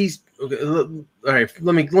 Okay, all right.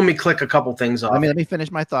 Let me click a couple things off. Let me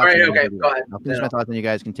finish my thoughts. All right, okay, go ahead. I'll finish my thoughts, and you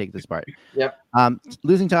guys can take this part. Yep.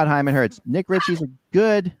 Losing Todd Hyman hurts. Nick Ritchie's a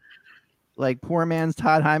good, like, poor man's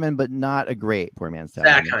Todd Hyman, but not a great poor man's Todd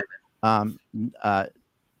Hyman.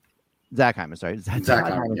 Zach Hyman, sorry. Zach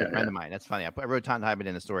Hyman is a friend of mine. That's funny. I wrote Todd Hyman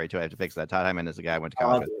in the story, too. I have to fix that. Todd Hyman is the guy I went to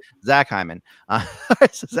college with. Zach Hyman.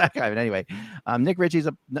 So Zach Hyman. Anyway, Nick Ritchie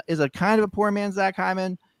is a kind of a poor man's Zach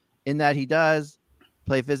Hyman in that he does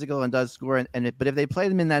play physical and does score. But if they play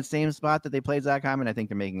them in that same spot that they played Zach Hyman, I think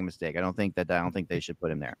they're making a mistake. I don't think they should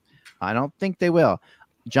put him there. I don't think they will.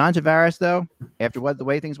 John Tavares, though, after the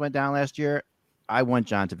way things went down last year, I want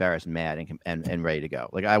John Tavares mad and ready to go.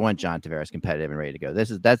 Like, I want John Tavares competitive and ready to go.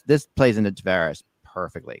 This plays into Tavares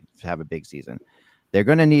perfectly to have a big season. They're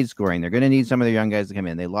going to need scoring. They're going to need some of their young guys to come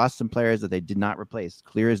in. They lost some players that they did not replace.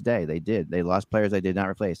 Clear as day, they did. They lost players they did not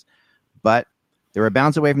replace. But they were a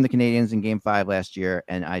bounce away from the Canadiens in Game 5 last year,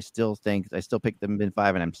 and I still picked them in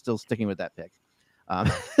 5, and I'm still sticking with that pick.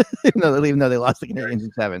 Even though they lost the Canadiens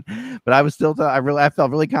in 7, but I was still I felt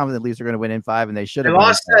really confident the Leafs are going to win in 5, and they should have.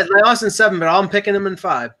 They lost in 7, but I'm picking them in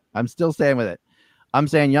 5. I'm still staying with it. I'm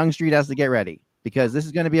saying Young Street has to get ready because this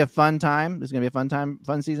is going to be a fun time. This is going to be a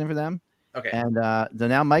fun season for them. Okay. And so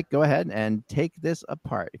now, Mike, go ahead and take this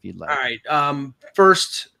apart if you'd like. All right.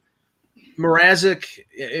 First, Mrazek.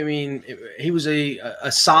 I mean, he was a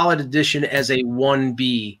solid addition as a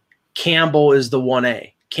 1B. Campbell is the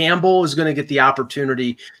 1A. Campbell is going to get the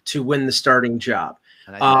opportunity to win the starting job.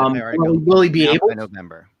 Will he be able? By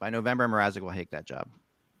November, Mrazek will take that job.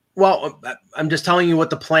 Well, I'm just telling you what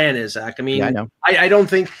the plan is, Zach. I mean, I know. I don't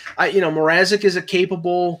think Mrazek is a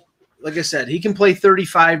capable. Like I said, he can play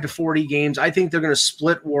 35 to 40 games. I think they're going to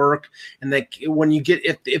split work, and that when you get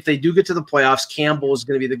if they do get to the playoffs, Campbell is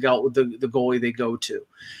going to be the goalie they go to.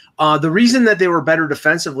 The reason that they were better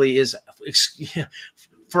defensively is.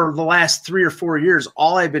 For the last 3 or 4 years,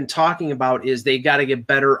 all I've been talking about is they got to get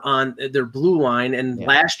better on their blue line. And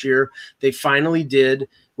last year they finally did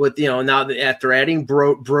with, now after adding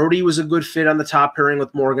Brody was a good fit on the top pairing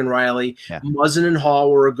with Morgan Riley. Yeah. Muzzin and Hall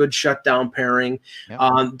were a good shutdown pairing.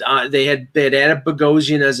 Yeah. They had added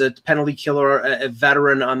Bogosian as a penalty killer, a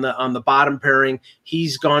veteran on the bottom pairing.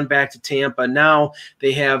 He's gone back to Tampa. Now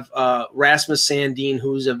they have Rasmus Sandin,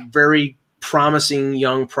 who's a very promising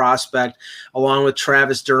young prospect, along with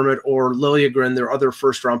Travis Dermott or Liljegren, their other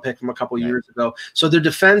first-round pick from a couple years ago. So their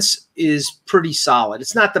defense is pretty solid.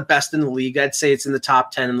 It's not the best in the league. I'd say it's in the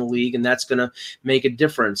top 10 in the league, and that's going to make a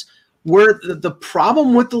difference. Where the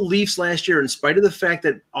problem with the Leafs last year, in spite of the fact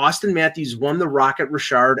that Austin Matthews won the Rocket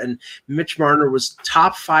Richard and Mitch Marner was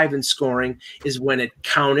top 5 in scoring, is when it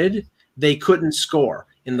counted, they couldn't score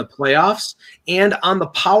in the playoffs and on the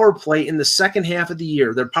power play in the second half of the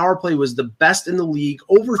year. Their power play was the best in the league,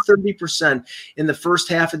 over 30% in the first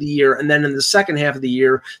half of the year, and then in the second half of the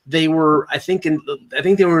year, they were, I think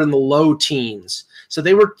they were in the low teens. So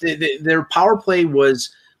their power play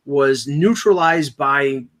was neutralized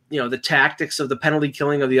by the tactics of the penalty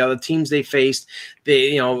killing of the other teams they faced.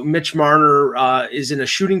 Mitch Marner is in a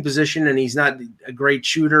shooting position, and he's not a great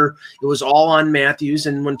shooter. It was all on Matthews,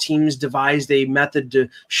 and when teams devised a method to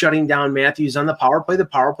shutting down Matthews on the power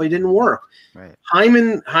play didn't work. Right.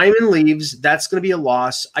 Hyman leaves. That's going to be a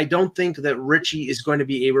loss. I don't think that Ritchie is going to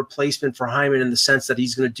be a replacement for Hyman in the sense that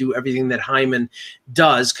he's going to do everything that Hyman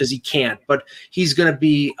does, because he can't. But he's going to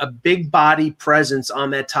be a big body presence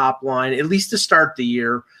on that top line, at least to start the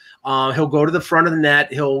year. He'll go to the front of the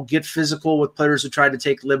net. He'll get physical with players who try to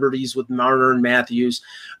take liberties with Marner and Matthews.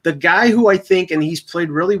 The guy who I think, and he's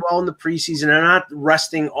played really well in the preseason, they're not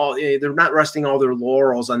resting all their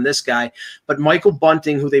laurels on this guy, but Michael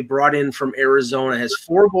Bunting, who they brought in from Arizona, has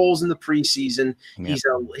 4 goals in the preseason. Yeah.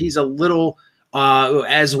 He's a little,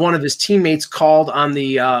 as one of his teammates called on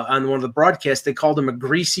one of the broadcasts, they called him a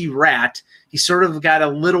greasy rat. He's sort of got a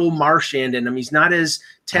little Marchand in him. He's not as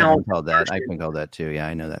talented. I can call that too. Yeah,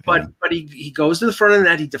 I know that. But he goes to the front of the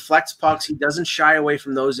net. He deflects pucks. He doesn't shy away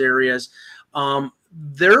from those areas.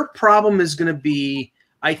 Their problem is going to be,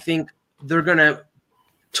 I think, they're going to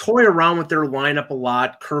toy around with their lineup a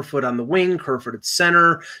lot. Kerfoot on the wing, Kerfoot at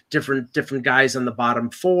center, different guys on the bottom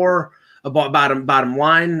 4, bottom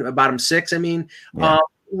line, bottom 6. I mean, yeah.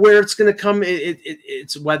 Where it's going to come,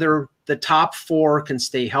 it's whether the top 4 can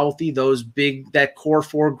stay healthy. That core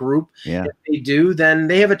 4 group. Yeah. If they do, then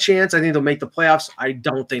they have a chance. I think they'll make the playoffs. I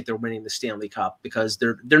don't think they're winning the Stanley Cup because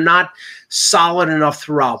they're not solid enough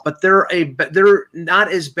throughout. But they're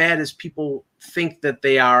not as bad as people think that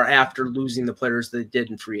they are after losing the players they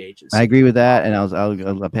did in free agency. I agree with that, and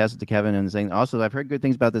I'll pass it to Kevin and saying also I've heard good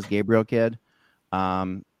things about this Gabriel kid.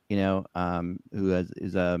 Who is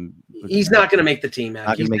he's not going to make the team.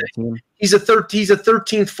 He's a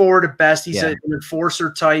 13th forward at best. He's an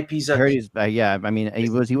enforcer type. He was a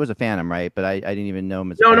Phantom, right? But I didn't even know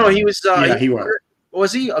him as no, he was. He was.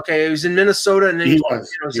 Was he? Okay, he was in Minnesota, and then he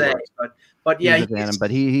was in San Jose. But yeah, he's a Phantom.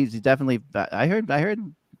 But he's definitely. I heard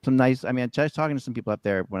some nice. I mean, I was talking to some people up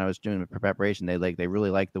there when I was doing the preparation. They really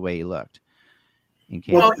liked the way he looked.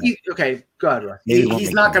 Well, okay, go ahead.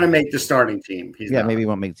 He's not going to make the starting team. Maybe he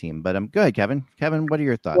won't make the team. But go ahead, Kevin. Kevin, what are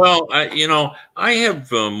your thoughts? Well, I have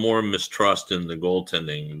more mistrust in the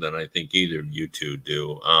goaltending than I think either of you two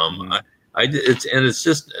do.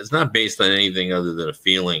 It's not based on anything other than a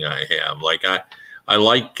feeling I have. Like I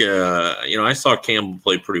saw Campbell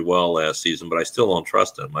play pretty well last season, but I still don't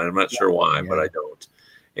trust him. I'm not sure why, but I don't.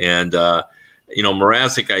 And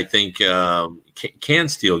Mrazek, I think, can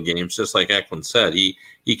steal games, just like Eklund said. He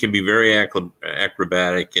can be very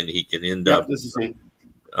acrobatic, and he can end up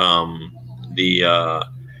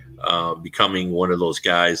becoming one of those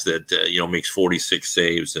guys that makes 46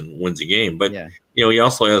 saves and wins a game. But he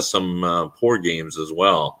also has some poor games as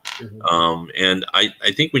well. Mm-hmm. And I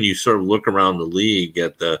think when you sort of look around the league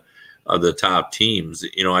at the top teams,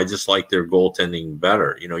 I just like their goaltending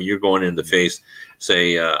better. You're going in to face,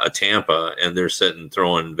 say, a Tampa, and they're sitting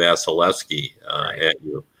throwing Vasilevsky at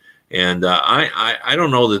you. And I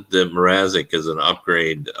don't know that the Mrazek is an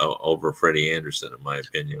upgrade over Freddie Anderson, in my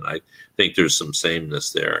opinion. I think there's some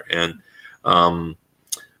sameness there. And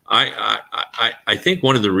I think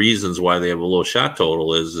one of the reasons why they have a low shot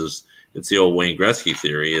total is it's the old Wayne Gretzky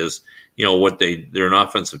theory is, they're an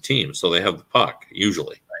offensive team, so they have the puck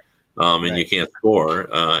usually. And you can't score,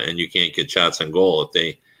 and you can't get shots on goal if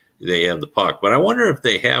they have the puck. But I wonder if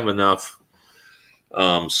they have enough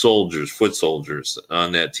foot soldiers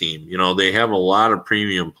on that team. They have a lot of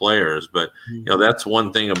premium players, but that's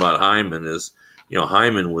one thing about Hyman is,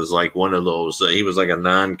 Hyman was like one of those. He was like a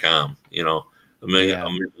non-com.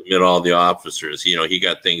 Amid all the officers. He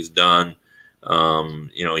got things done.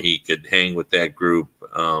 He could hang with that group,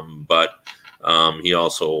 but. He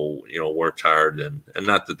also, worked hard, and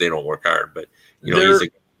not that they don't work hard, but he's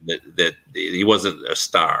that he wasn't a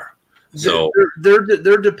star. So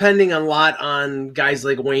they're depending a lot on guys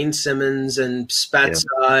like Wayne Simmons and Spezza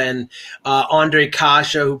and Andre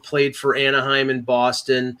Kasha, who played for Anaheim and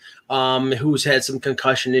Boston, who's had some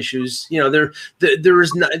concussion issues. You know,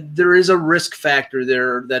 there is a risk factor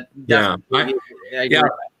there that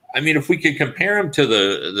I mean, if we could compare them to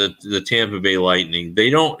the Tampa Bay Lightning, they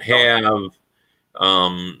don't have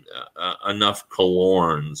enough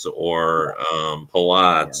Killorns or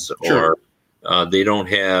Palatz or. They don't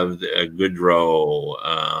have a Goodrow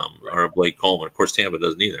or a Blake Coleman. Of course, Tampa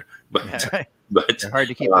doesn't either. But they're hard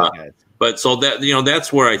to keep those guys. But so that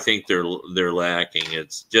that's where I think they're lacking.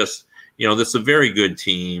 It's just this is a very good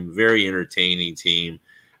team, very entertaining team,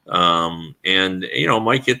 and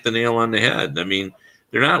Mike hit the nail on the head. I mean,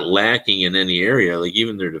 they're not lacking in any area. Like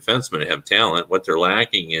even their defensemen have talent. What they're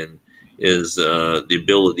lacking in is the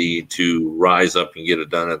ability to rise up and get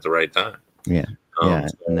it done at the right time. Yeah.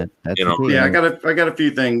 That's I got a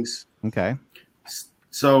few things. Okay.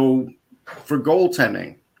 So for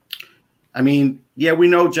goaltending, I mean, we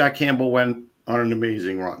know Jack Campbell went on an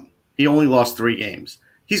amazing run. He only lost 3 games.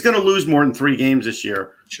 He's going to lose more than 3 games this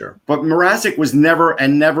year. Sure. But Mrazek was never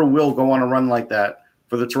and never will go on a run like that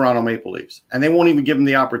for the Toronto Maple Leafs. And they won't even give him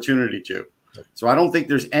the opportunity to. So I don't think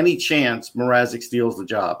there's any chance Mrazek steals the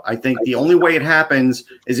job. I think the only way it happens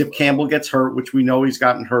is if Campbell gets hurt, which we know he's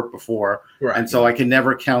gotten hurt before. Right. And so I can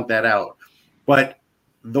never count that out. But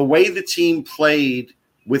the way the team played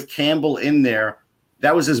with Campbell in there,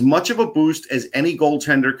 that was as much of a boost as any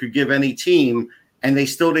goaltender could give any team, and they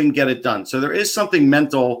still didn't get it done. So there is something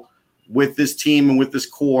mental with this team and with this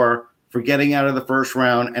core for getting out of the first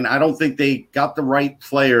round, and I don't think they got the right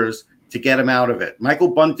players to get him out of it.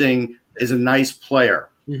 Michael Bunting is a nice player,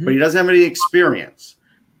 but he doesn't have any experience.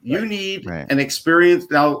 You need an experience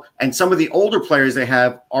now, and some of the older players they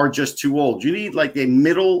have are just too old. You need like a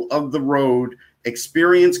middle of the road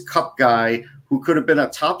experienced cup guy who could have been a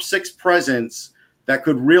top 6 presence that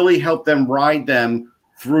could really help them ride them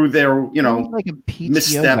through their, like a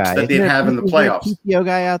missteps guy. that they'd have in the playoffs. Is there a PTO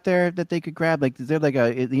guy out there that they could grab? Like, is there like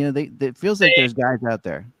it feels like there's guys out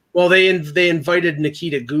there. Well, they invited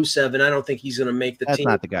Nikita Gusev, and I don't think he's going to make the team. That's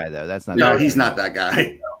not the guy, though. That's not. No, he's not that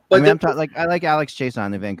guy. But I like Alex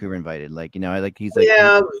Chason, the Vancouver invited. Like, I like he's like.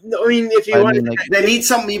 Yeah, I mean, if you wanted, they need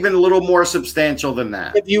something even a little more substantial than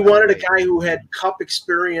that. If you wanted a guy who had cup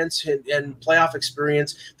experience and playoff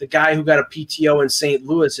experience, the guy who got a PTO in St.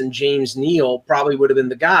 Louis and James Neal probably would have been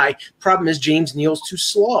the guy. Problem is, James Neal's too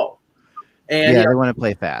slow. And they want to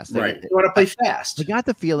play fast. Right. They want to play fast. I got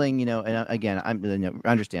the feeling, and again, I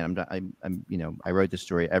understand. I wrote this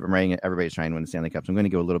story. I'm writing it. Everybody's trying to win the Stanley Cup. So I'm going to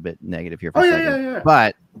go a little bit negative here for a second. Yeah.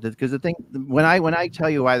 But because the thing, when I tell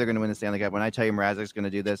you why they're going to win the Stanley Cup, when I tell you Mrazek's going to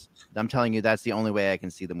do this, I'm telling you that's the only way I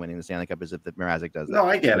can see them winning the Stanley Cup is if Mrazek does that. No,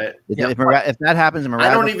 I get it. If that happens, and Mrazek,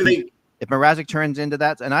 I don't even think. If Mrazek turns into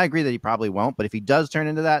that, and I agree that he probably won't, but if he does turn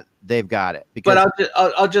into that, they've got it. But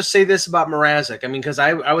I'll just say this about Mrazek. I mean, because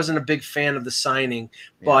I wasn't a big fan of the signing,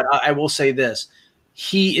 but I will say this: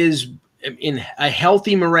 he is in a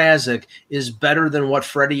healthy Mrazek is better than what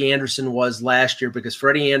Freddie Anderson was last year because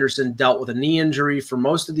Freddie Anderson dealt with a knee injury for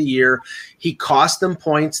most of the year. He cost them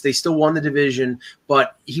points. They still won the division,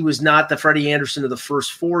 but he was not the Freddie Anderson of the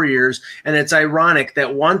first 4 years. And it's ironic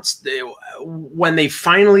that when they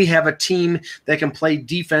finally have a team that can play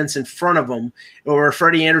defense in front of them, or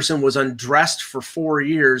Freddie Anderson was undressed for 4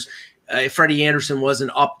 years, Freddie Anderson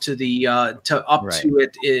wasn't up to the to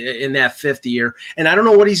it in that 5th year, and I don't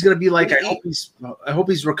know what he's going to be like. I hope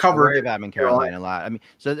he's recovered. I worry about him in Carolina a lot.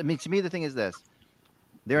 To me, the thing is this: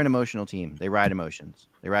 they're an emotional team. They ride emotions.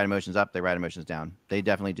 They ride emotions up. They ride emotions down. They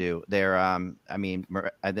definitely do. They're I think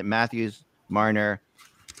Matthews, Marner,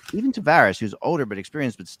 even Tavares, who's older but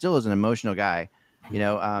experienced, but still is an emotional guy.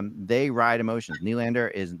 They ride emotions.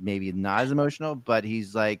 Nylander is maybe not as emotional, but he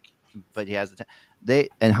has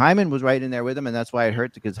and Hyman was right in there with him, and that's why it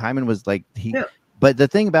hurt because Hyman was like But the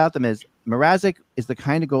thing about them is Mrazek is the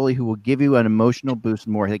kind of goalie who will give you an emotional boost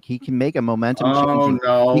more. Like he can make a momentum change.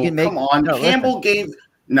 No, he can come on. Campbell gave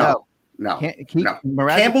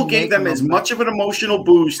Campbell gave them as much of an emotional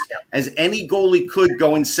boost as any goalie could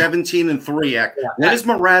going 17-3. When has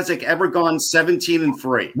Mrazek ever gone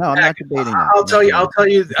 17-3? No, I'm not debating that. I'll tell you. I'm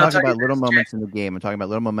talking about little moments in the game. I'm talking about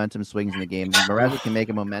little momentum swings in the game. Mrazek can make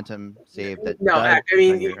a momentum save.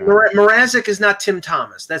 Mrazek is not Tim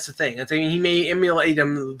Thomas. That's the thing. I think he may emulate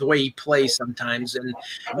him the way he plays sometimes,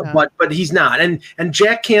 but he's not. And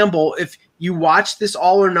Jack Campbell, if you watch this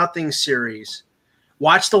All or Nothing series.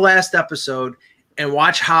 Watch the last episode and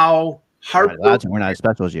watch how hard. We're not as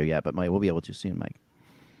special as you yet, but we'll be able to soon, Mike.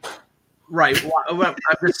 Right. Well,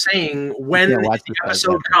 I'm just saying when the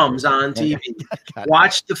episode comes on TV,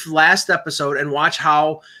 watch the last episode and watch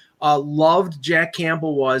how loved Jack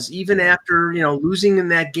Campbell was, even after losing in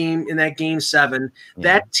that game 7. Yeah.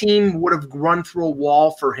 That team would have run through a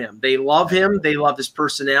wall for him. They love him. They love his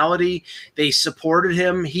personality. They supported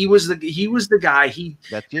him. He was the guy.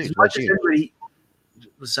 That's huge.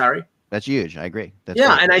 Sorry. That's huge. I agree. That's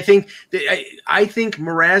great. And I think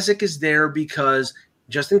Mrazek is there because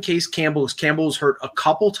just in case Campbell's hurt a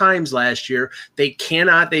couple times last year, they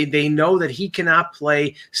know that he cannot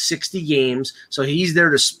play 60 games, so he's there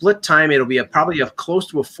to split time. It'll be probably close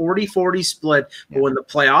to a 40-40 split. Yeah. But when the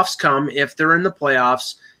playoffs come, if they're in the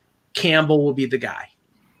playoffs, Campbell will be the guy.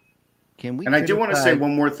 And I do want to say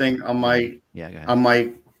one more thing on my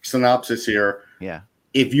synopsis here. Yeah.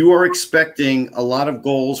 If you are expecting a lot of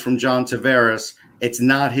goals from John Tavares, it's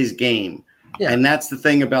not his game. Yeah. And that's the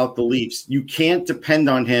thing about the Leafs. You can't depend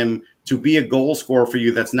on him to be a goal scorer for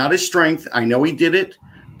you. That's not his strength. I know he did it,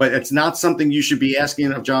 but it's not something you should be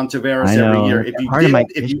asking of John Tavares every year.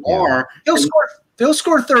 He'll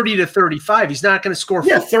score 30 to 35. He's not going to score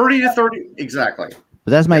 30 to 30. Exactly.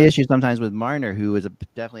 But that's my issue sometimes with Marner, who is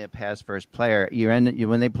definitely a pass-first player.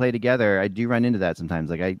 When they play together, I do run into that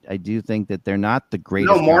sometimes. Like I do think that they're not the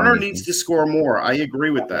greatest. No, Marner needs to score more. I agree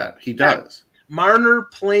with that. He does. Marner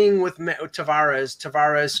playing with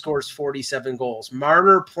Tavares scores 47 goals.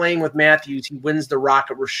 Marner playing with Matthews, he wins the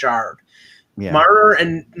Rocket Richard. Yeah. Marner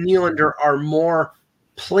and Nylander are more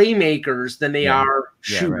playmakers than they are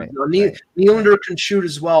shooters. Yeah, right. Nylander can shoot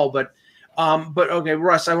as well, but okay,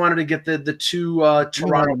 Russ, I wanted to get the two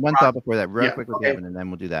Toronto. One thought before that, real quick, Kevin, and then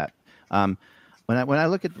we'll do that. When I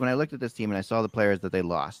looked at this team and I saw the players that they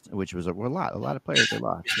lost, which was a lot of players they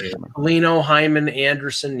lost. Lino, Hyman,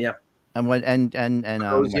 Anderson, And what and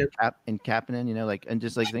Kapanen, and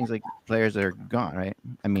just like things like players that are gone, right?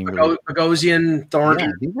 I mean, Bogosian, Thornton.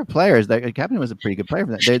 Yeah, these were players. That Kapanen was a pretty good player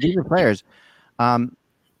for that. These were players.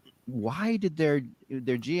 Why did their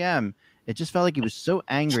GM? It just felt like he was so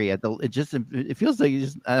angry at the. It feels like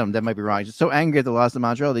I don't know. That might be wrong. He's just so angry at the loss of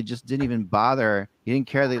Montreal. They just didn't even bother. He didn't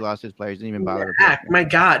care they lost his players. Didn't even bother. My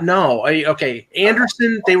God, no.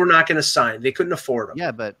 Anderson, they were not going to sign. They couldn't afford him.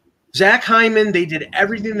 Yeah, but. Zach Hyman, they did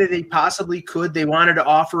everything that they possibly could. They wanted to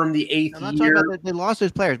offer him the 8th year. They lost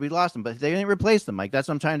those players. We lost them, but they didn't replace them. Like that's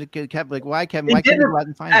what I'm trying to get. Like why, Kevin? Why couldn't you go out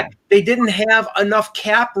and find them? They didn't have enough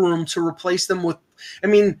cap room to replace them with. I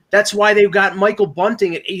mean, that's why they've got Michael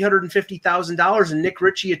Bunting at $850,000 and Nick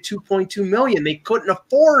Ritchie at $2.2 million. They couldn't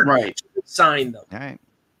afford to sign them. All right.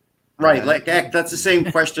 Right. Like that's the same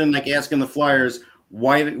question like asking the Flyers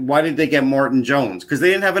why did they get Martin Jones? Because they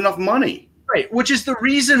didn't have enough money. Right, which is the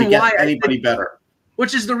reason why better.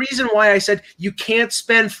 Which is the reason why I said you can't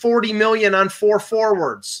spend $40 million on 4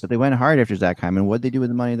 forwards. But they went hard after Zach Hyman. What did they do with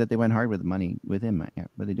the money that they went hard with? The money with him? Yeah,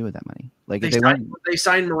 what did they do with that money? Like they signed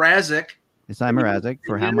Mrazek. They signed Mrazek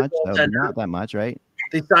for how much? Not that much, right?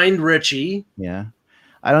 They signed Ritchie. Yeah,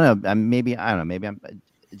 I don't know. Maybe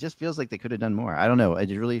it just feels like they could have done more. I don't know. It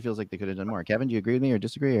really feels like they could have done more. Kevin, do you agree with me or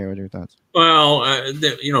disagree, or what are your thoughts? Well,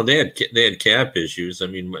 they had cap issues. I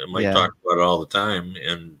mean, Mike talked about it all the time,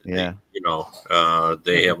 and they have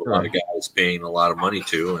a lot of guys paying a lot of money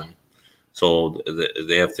to, and so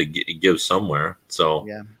they have to give somewhere. So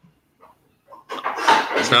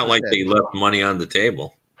it's not like they left money on the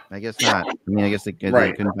table. I guess not. I mean, I guess they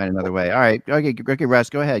couldn't find another way. All right, okay, Russ,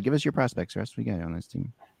 go ahead. Give us your prospects. Russ, we got on this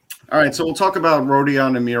team. All right, so we'll talk about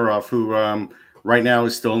Rodion Amirov, who right now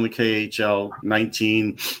is still in the KHL,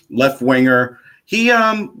 19, left winger. He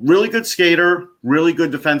really good skater, really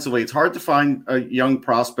good defensively. It's hard to find a young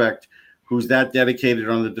prospect who's that dedicated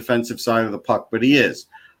on the defensive side of the puck, but he is.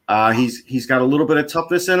 He's got a little bit of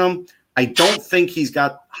toughness in him. I don't think he's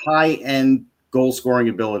got high-end goal-scoring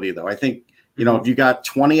ability, though. I think, if you got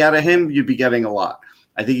 20 out of him, you'd be getting a lot.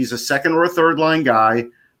 I think he's a second or a third-line guy.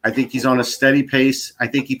 I think he's on a steady pace. I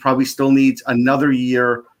think he probably still needs another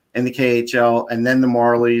year in the KHL and then the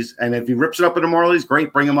Marlies. And if he rips it up in the Marlies,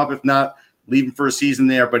 great, bring him up. If not, leave him for a season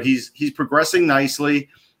there. But he's progressing nicely.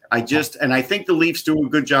 I think the Leafs do a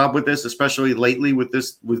good job with this, especially lately with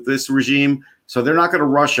this regime. So they're not going to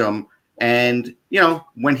rush him. And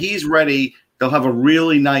when he's ready, they'll have a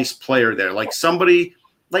really nice player there. Like somebody,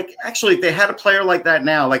 actually, if they had a player like that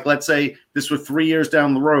now, like let's say this was 3 years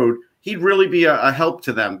down the road, he'd really be a help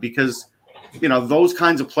to them because, those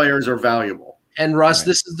kinds of players are valuable. And Russ,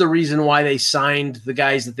 this is the reason why they signed the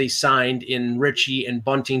guys that they signed in Ritchie and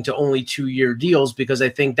Bunting to only 2-year deals, because I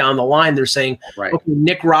think down the line they're saying, okay,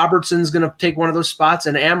 Nick Robertson's going to take one of those spots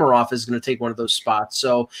and Amirov is going to take one of those spots.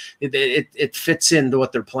 So it fits into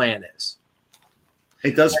what their plan is.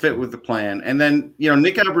 It does fit with the plan. And then,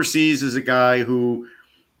 Nick Abruzzese is a guy who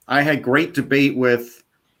I had great debate with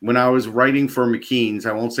when I was writing for McKean's.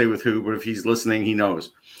 I won't say with who, but if he's listening, he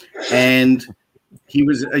knows. And he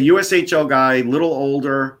was a USHL guy, little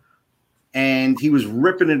older, and he was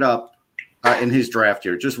ripping it up in his draft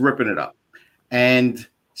year, just ripping it up. And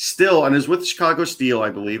is with Chicago Steel, I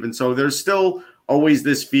believe. And so there's still always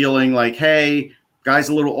this feeling like, hey, guy's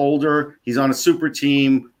a little older. He's on a super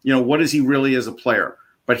team. What is he really as a player?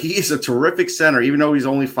 But he is a terrific center, even though he's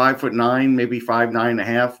only 5'9", maybe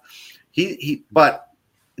 5'9.5". But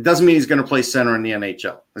it doesn't mean he's going to play center in the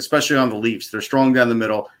NHL, especially on the Leafs. They're strong down the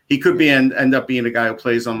middle. He could end up being a guy who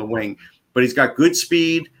plays on the wing, but he's got good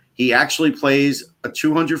speed. He actually plays a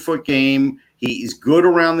 200-foot game. He is good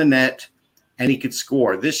around the net, and he could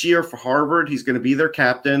score. This year for Harvard, he's going to be their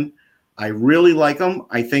captain. I really like him.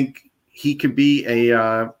 I think he could be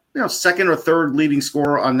a second or third leading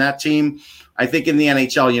scorer on that team. I think in the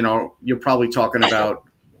NHL, you're probably talking about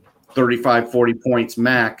 35, 40 points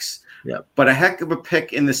max. Yeah. But a heck of a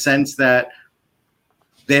pick in the sense that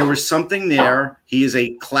there was something there. He is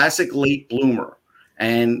a classic late bloomer.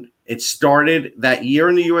 And it started that year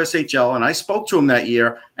in the USHL. And I spoke to him that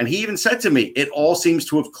year. And he even said to me, it all seems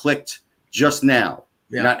to have clicked just now.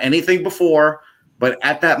 Yeah. Not anything before, but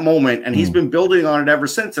at that moment. And he's been building on it ever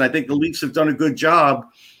since. And I think the Leafs have done a good job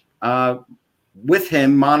with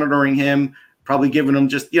him, monitoring him, probably giving him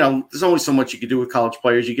just, there's only so much you can do with college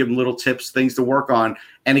players. You give them little tips, things to work on.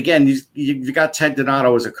 And again, you've got Ted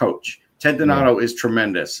Donato as a coach. Ted Donato is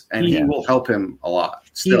tremendous, and he will help him a lot.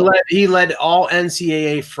 Still. He led all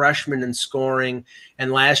NCAA freshmen in scoring,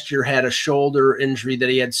 and last year had a shoulder injury that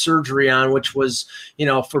he had surgery on, which was,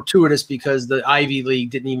 fortuitous because the Ivy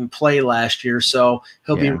League didn't even play last year. So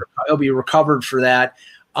he'll be recovered for that.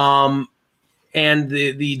 And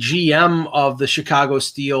the GM of the Chicago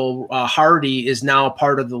Steel, Hardy, is now a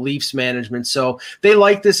part of the Leafs management. So they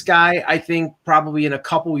like this guy. I think probably in a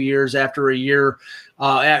couple years, after he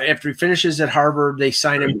finishes at Harvard, they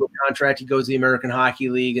sign him to a contract. He goes to the American Hockey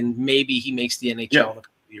League, and maybe he makes the NHL in a couple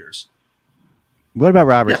years. What about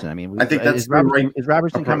Robertson? I mean, I think that's is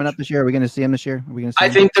Robertson coming up this year? Are we going to see him this year? I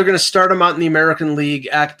think they're going to start him out in the American League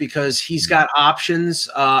Act because he's got options.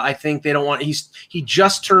 I think they don't want. He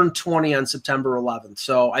just turned 20 on September 11th,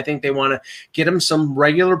 so I think they want to get him some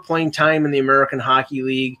regular playing time in the American Hockey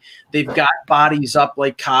League. They've got bodies up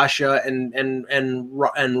like Kasha and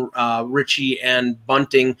Richie and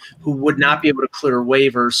Bunting who would not be able to clear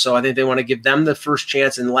waivers. So I think they want to give them the first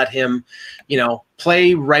chance and let him,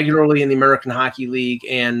 play regularly in the American Hockey League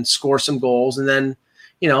and score some goals. And then,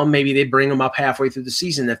 maybe they bring him up halfway through the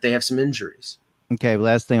season if they have some injuries. Okay,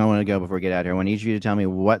 last thing I want to go before we get out here. I want each of you to tell me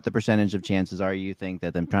what the percentage of chances are you think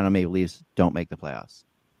that the Toronto Maple Leafs don't make the playoffs.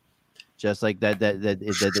 Just like that they don't make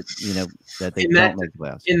the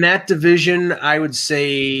playoffs. In that division, I would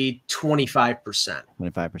say 25%.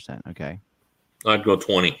 25%, okay. I'd go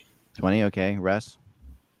 20. 20, okay. Russ?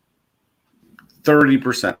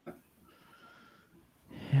 30%.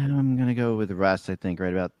 Yeah, I'm going to go with Russ, I think,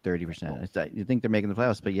 right about 30%. You think they're making the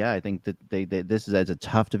playoffs, but yeah, I think that this is a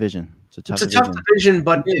tough division. It's a tough division,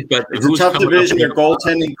 but it's a tough division. Their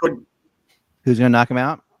goaltending could. Who's going to knock them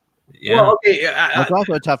out? Yeah. Well, okay. It's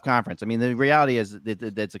also a tough conference. I mean, the reality is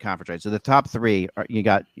that it's a conference, right? So the top three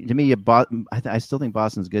I still think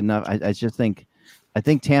Boston's good enough. I think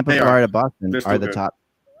Tampa, Florida, Boston are the top.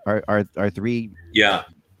 Are three. Yeah,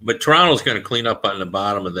 but Toronto's going to clean up on the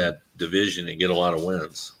bottom of that division and get a lot of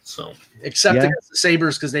wins. So except against the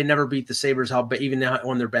Sabres, because they never beat the Sabres, even now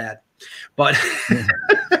when they're bad. But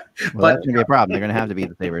well, that's going to be a problem. They're going to have to beat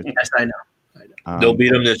the Sabres. Yes, I know. They'll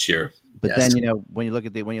beat them this year. But then when you look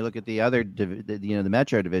at the other the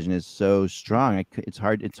Metro division is so strong. It's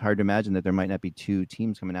hard to imagine that there might not be two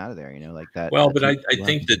teams coming out of there. Like that. Well, but I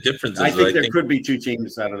think the difference is I think there could be two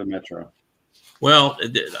teams out of the Metro. Well,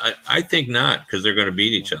 I think not, because they're going to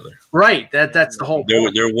beat each other. Right. That's the whole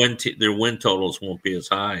point. Their win totals won't be as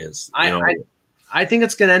high as I think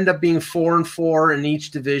it's going to end up being 4-4 in each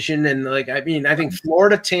division, and I think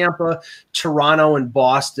Florida, Tampa, Toronto, and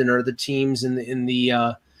Boston are the teams in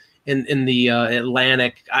the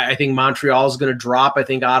Atlantic. I think Montreal is going to drop. I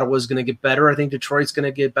think Ottawa is going to get better. I think Detroit's going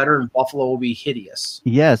to get better, and Buffalo will be hideous.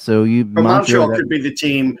 Yeah. So Montreal could be the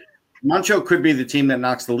team. Montreal could be the team that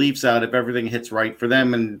knocks the Leafs out if everything hits right for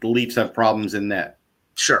them, and the Leafs have problems in net.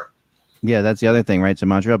 Sure. Yeah, that's the other thing, right? So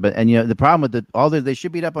Montreal, the problem with they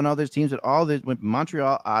should beat up on all those teams, with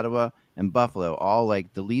Montreal, Ottawa, and Buffalo, all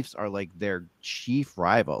like the Leafs are like their chief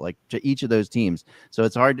rival, like to each of those teams. So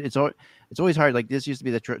it's hard. It's always hard. Like this used to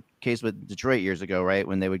be the case with Detroit years ago, right?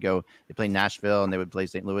 When they play Nashville and they would play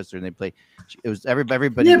St. Louis, or they play. It was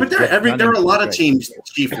everybody. Yeah, but there are a lot of teams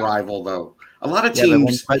chief rival though. A lot of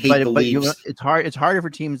teams hate the Leafs. It's hard. It's harder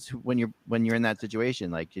for teams when you're in that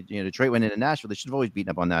situation. Like Detroit went into Nashville. They should have always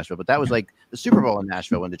beaten up on Nashville, but that was like the Super Bowl in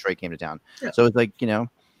Nashville when Detroit came to town. Yeah. So it's like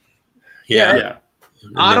Yeah.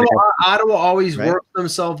 Ottawa always worked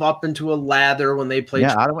themselves up into a lather when they played.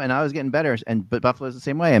 Yeah, Ottawa, and I was getting better, but Buffalo's the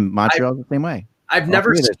same way, and Montreal's the same way. I've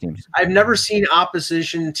never seen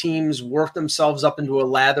opposition teams work themselves up into a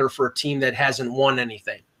lather for a team that hasn't won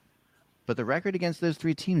anything. But the record against those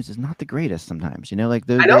three teams is not the greatest sometimes. Like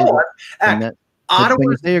those. I know. Ottawa.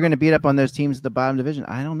 When you say you're going to beat up on those teams at the bottom division,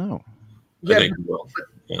 I don't know. I think it will.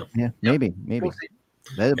 Yeah, maybe. We'll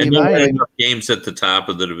and games at the top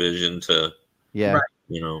of the division to. Yeah. Right.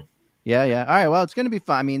 Yeah. All right. Well, it's going to be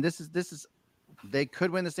fun. I mean, this is. They could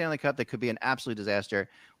win the Stanley Cup. They could be an absolute disaster.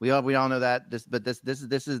 We all know that. This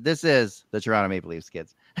is the Toronto Maple Leafs,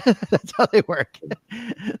 kids. That's how they work.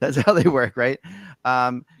 That's how they work, right?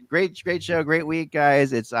 Great show, great week,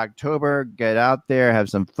 guys. It's October. Get out there, have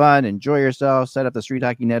some fun, enjoy yourself. Set up the street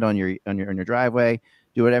hockey net on your driveway.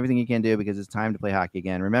 Do everything you can do because it's time to play hockey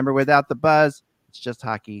again. Remember, without the buzz, it's just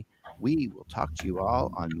hockey. We will talk to you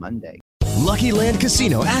all on Monday. Lucky Land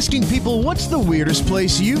Casino, asking people, what's the weirdest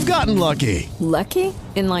place you've gotten lucky? Lucky?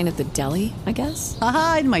 In line at the deli, I guess?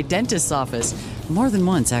 Aha, in my dentist's office. More than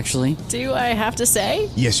once, actually. Do I have to say?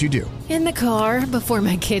 Yes, you do. In the car before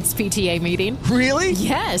my kids' PTA meeting. Really?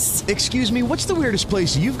 Yes. Excuse me, what's the weirdest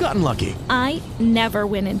place you've gotten lucky? I never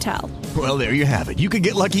win and tell. Well, there you have it. You can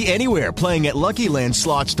get lucky anywhere, playing at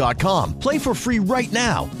LuckyLandSlots.com. Play for free right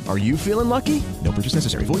now. Are you feeling lucky? No purchase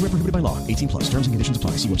necessary. Void where prohibited by law. 18+. Terms and conditions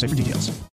apply. See website for details.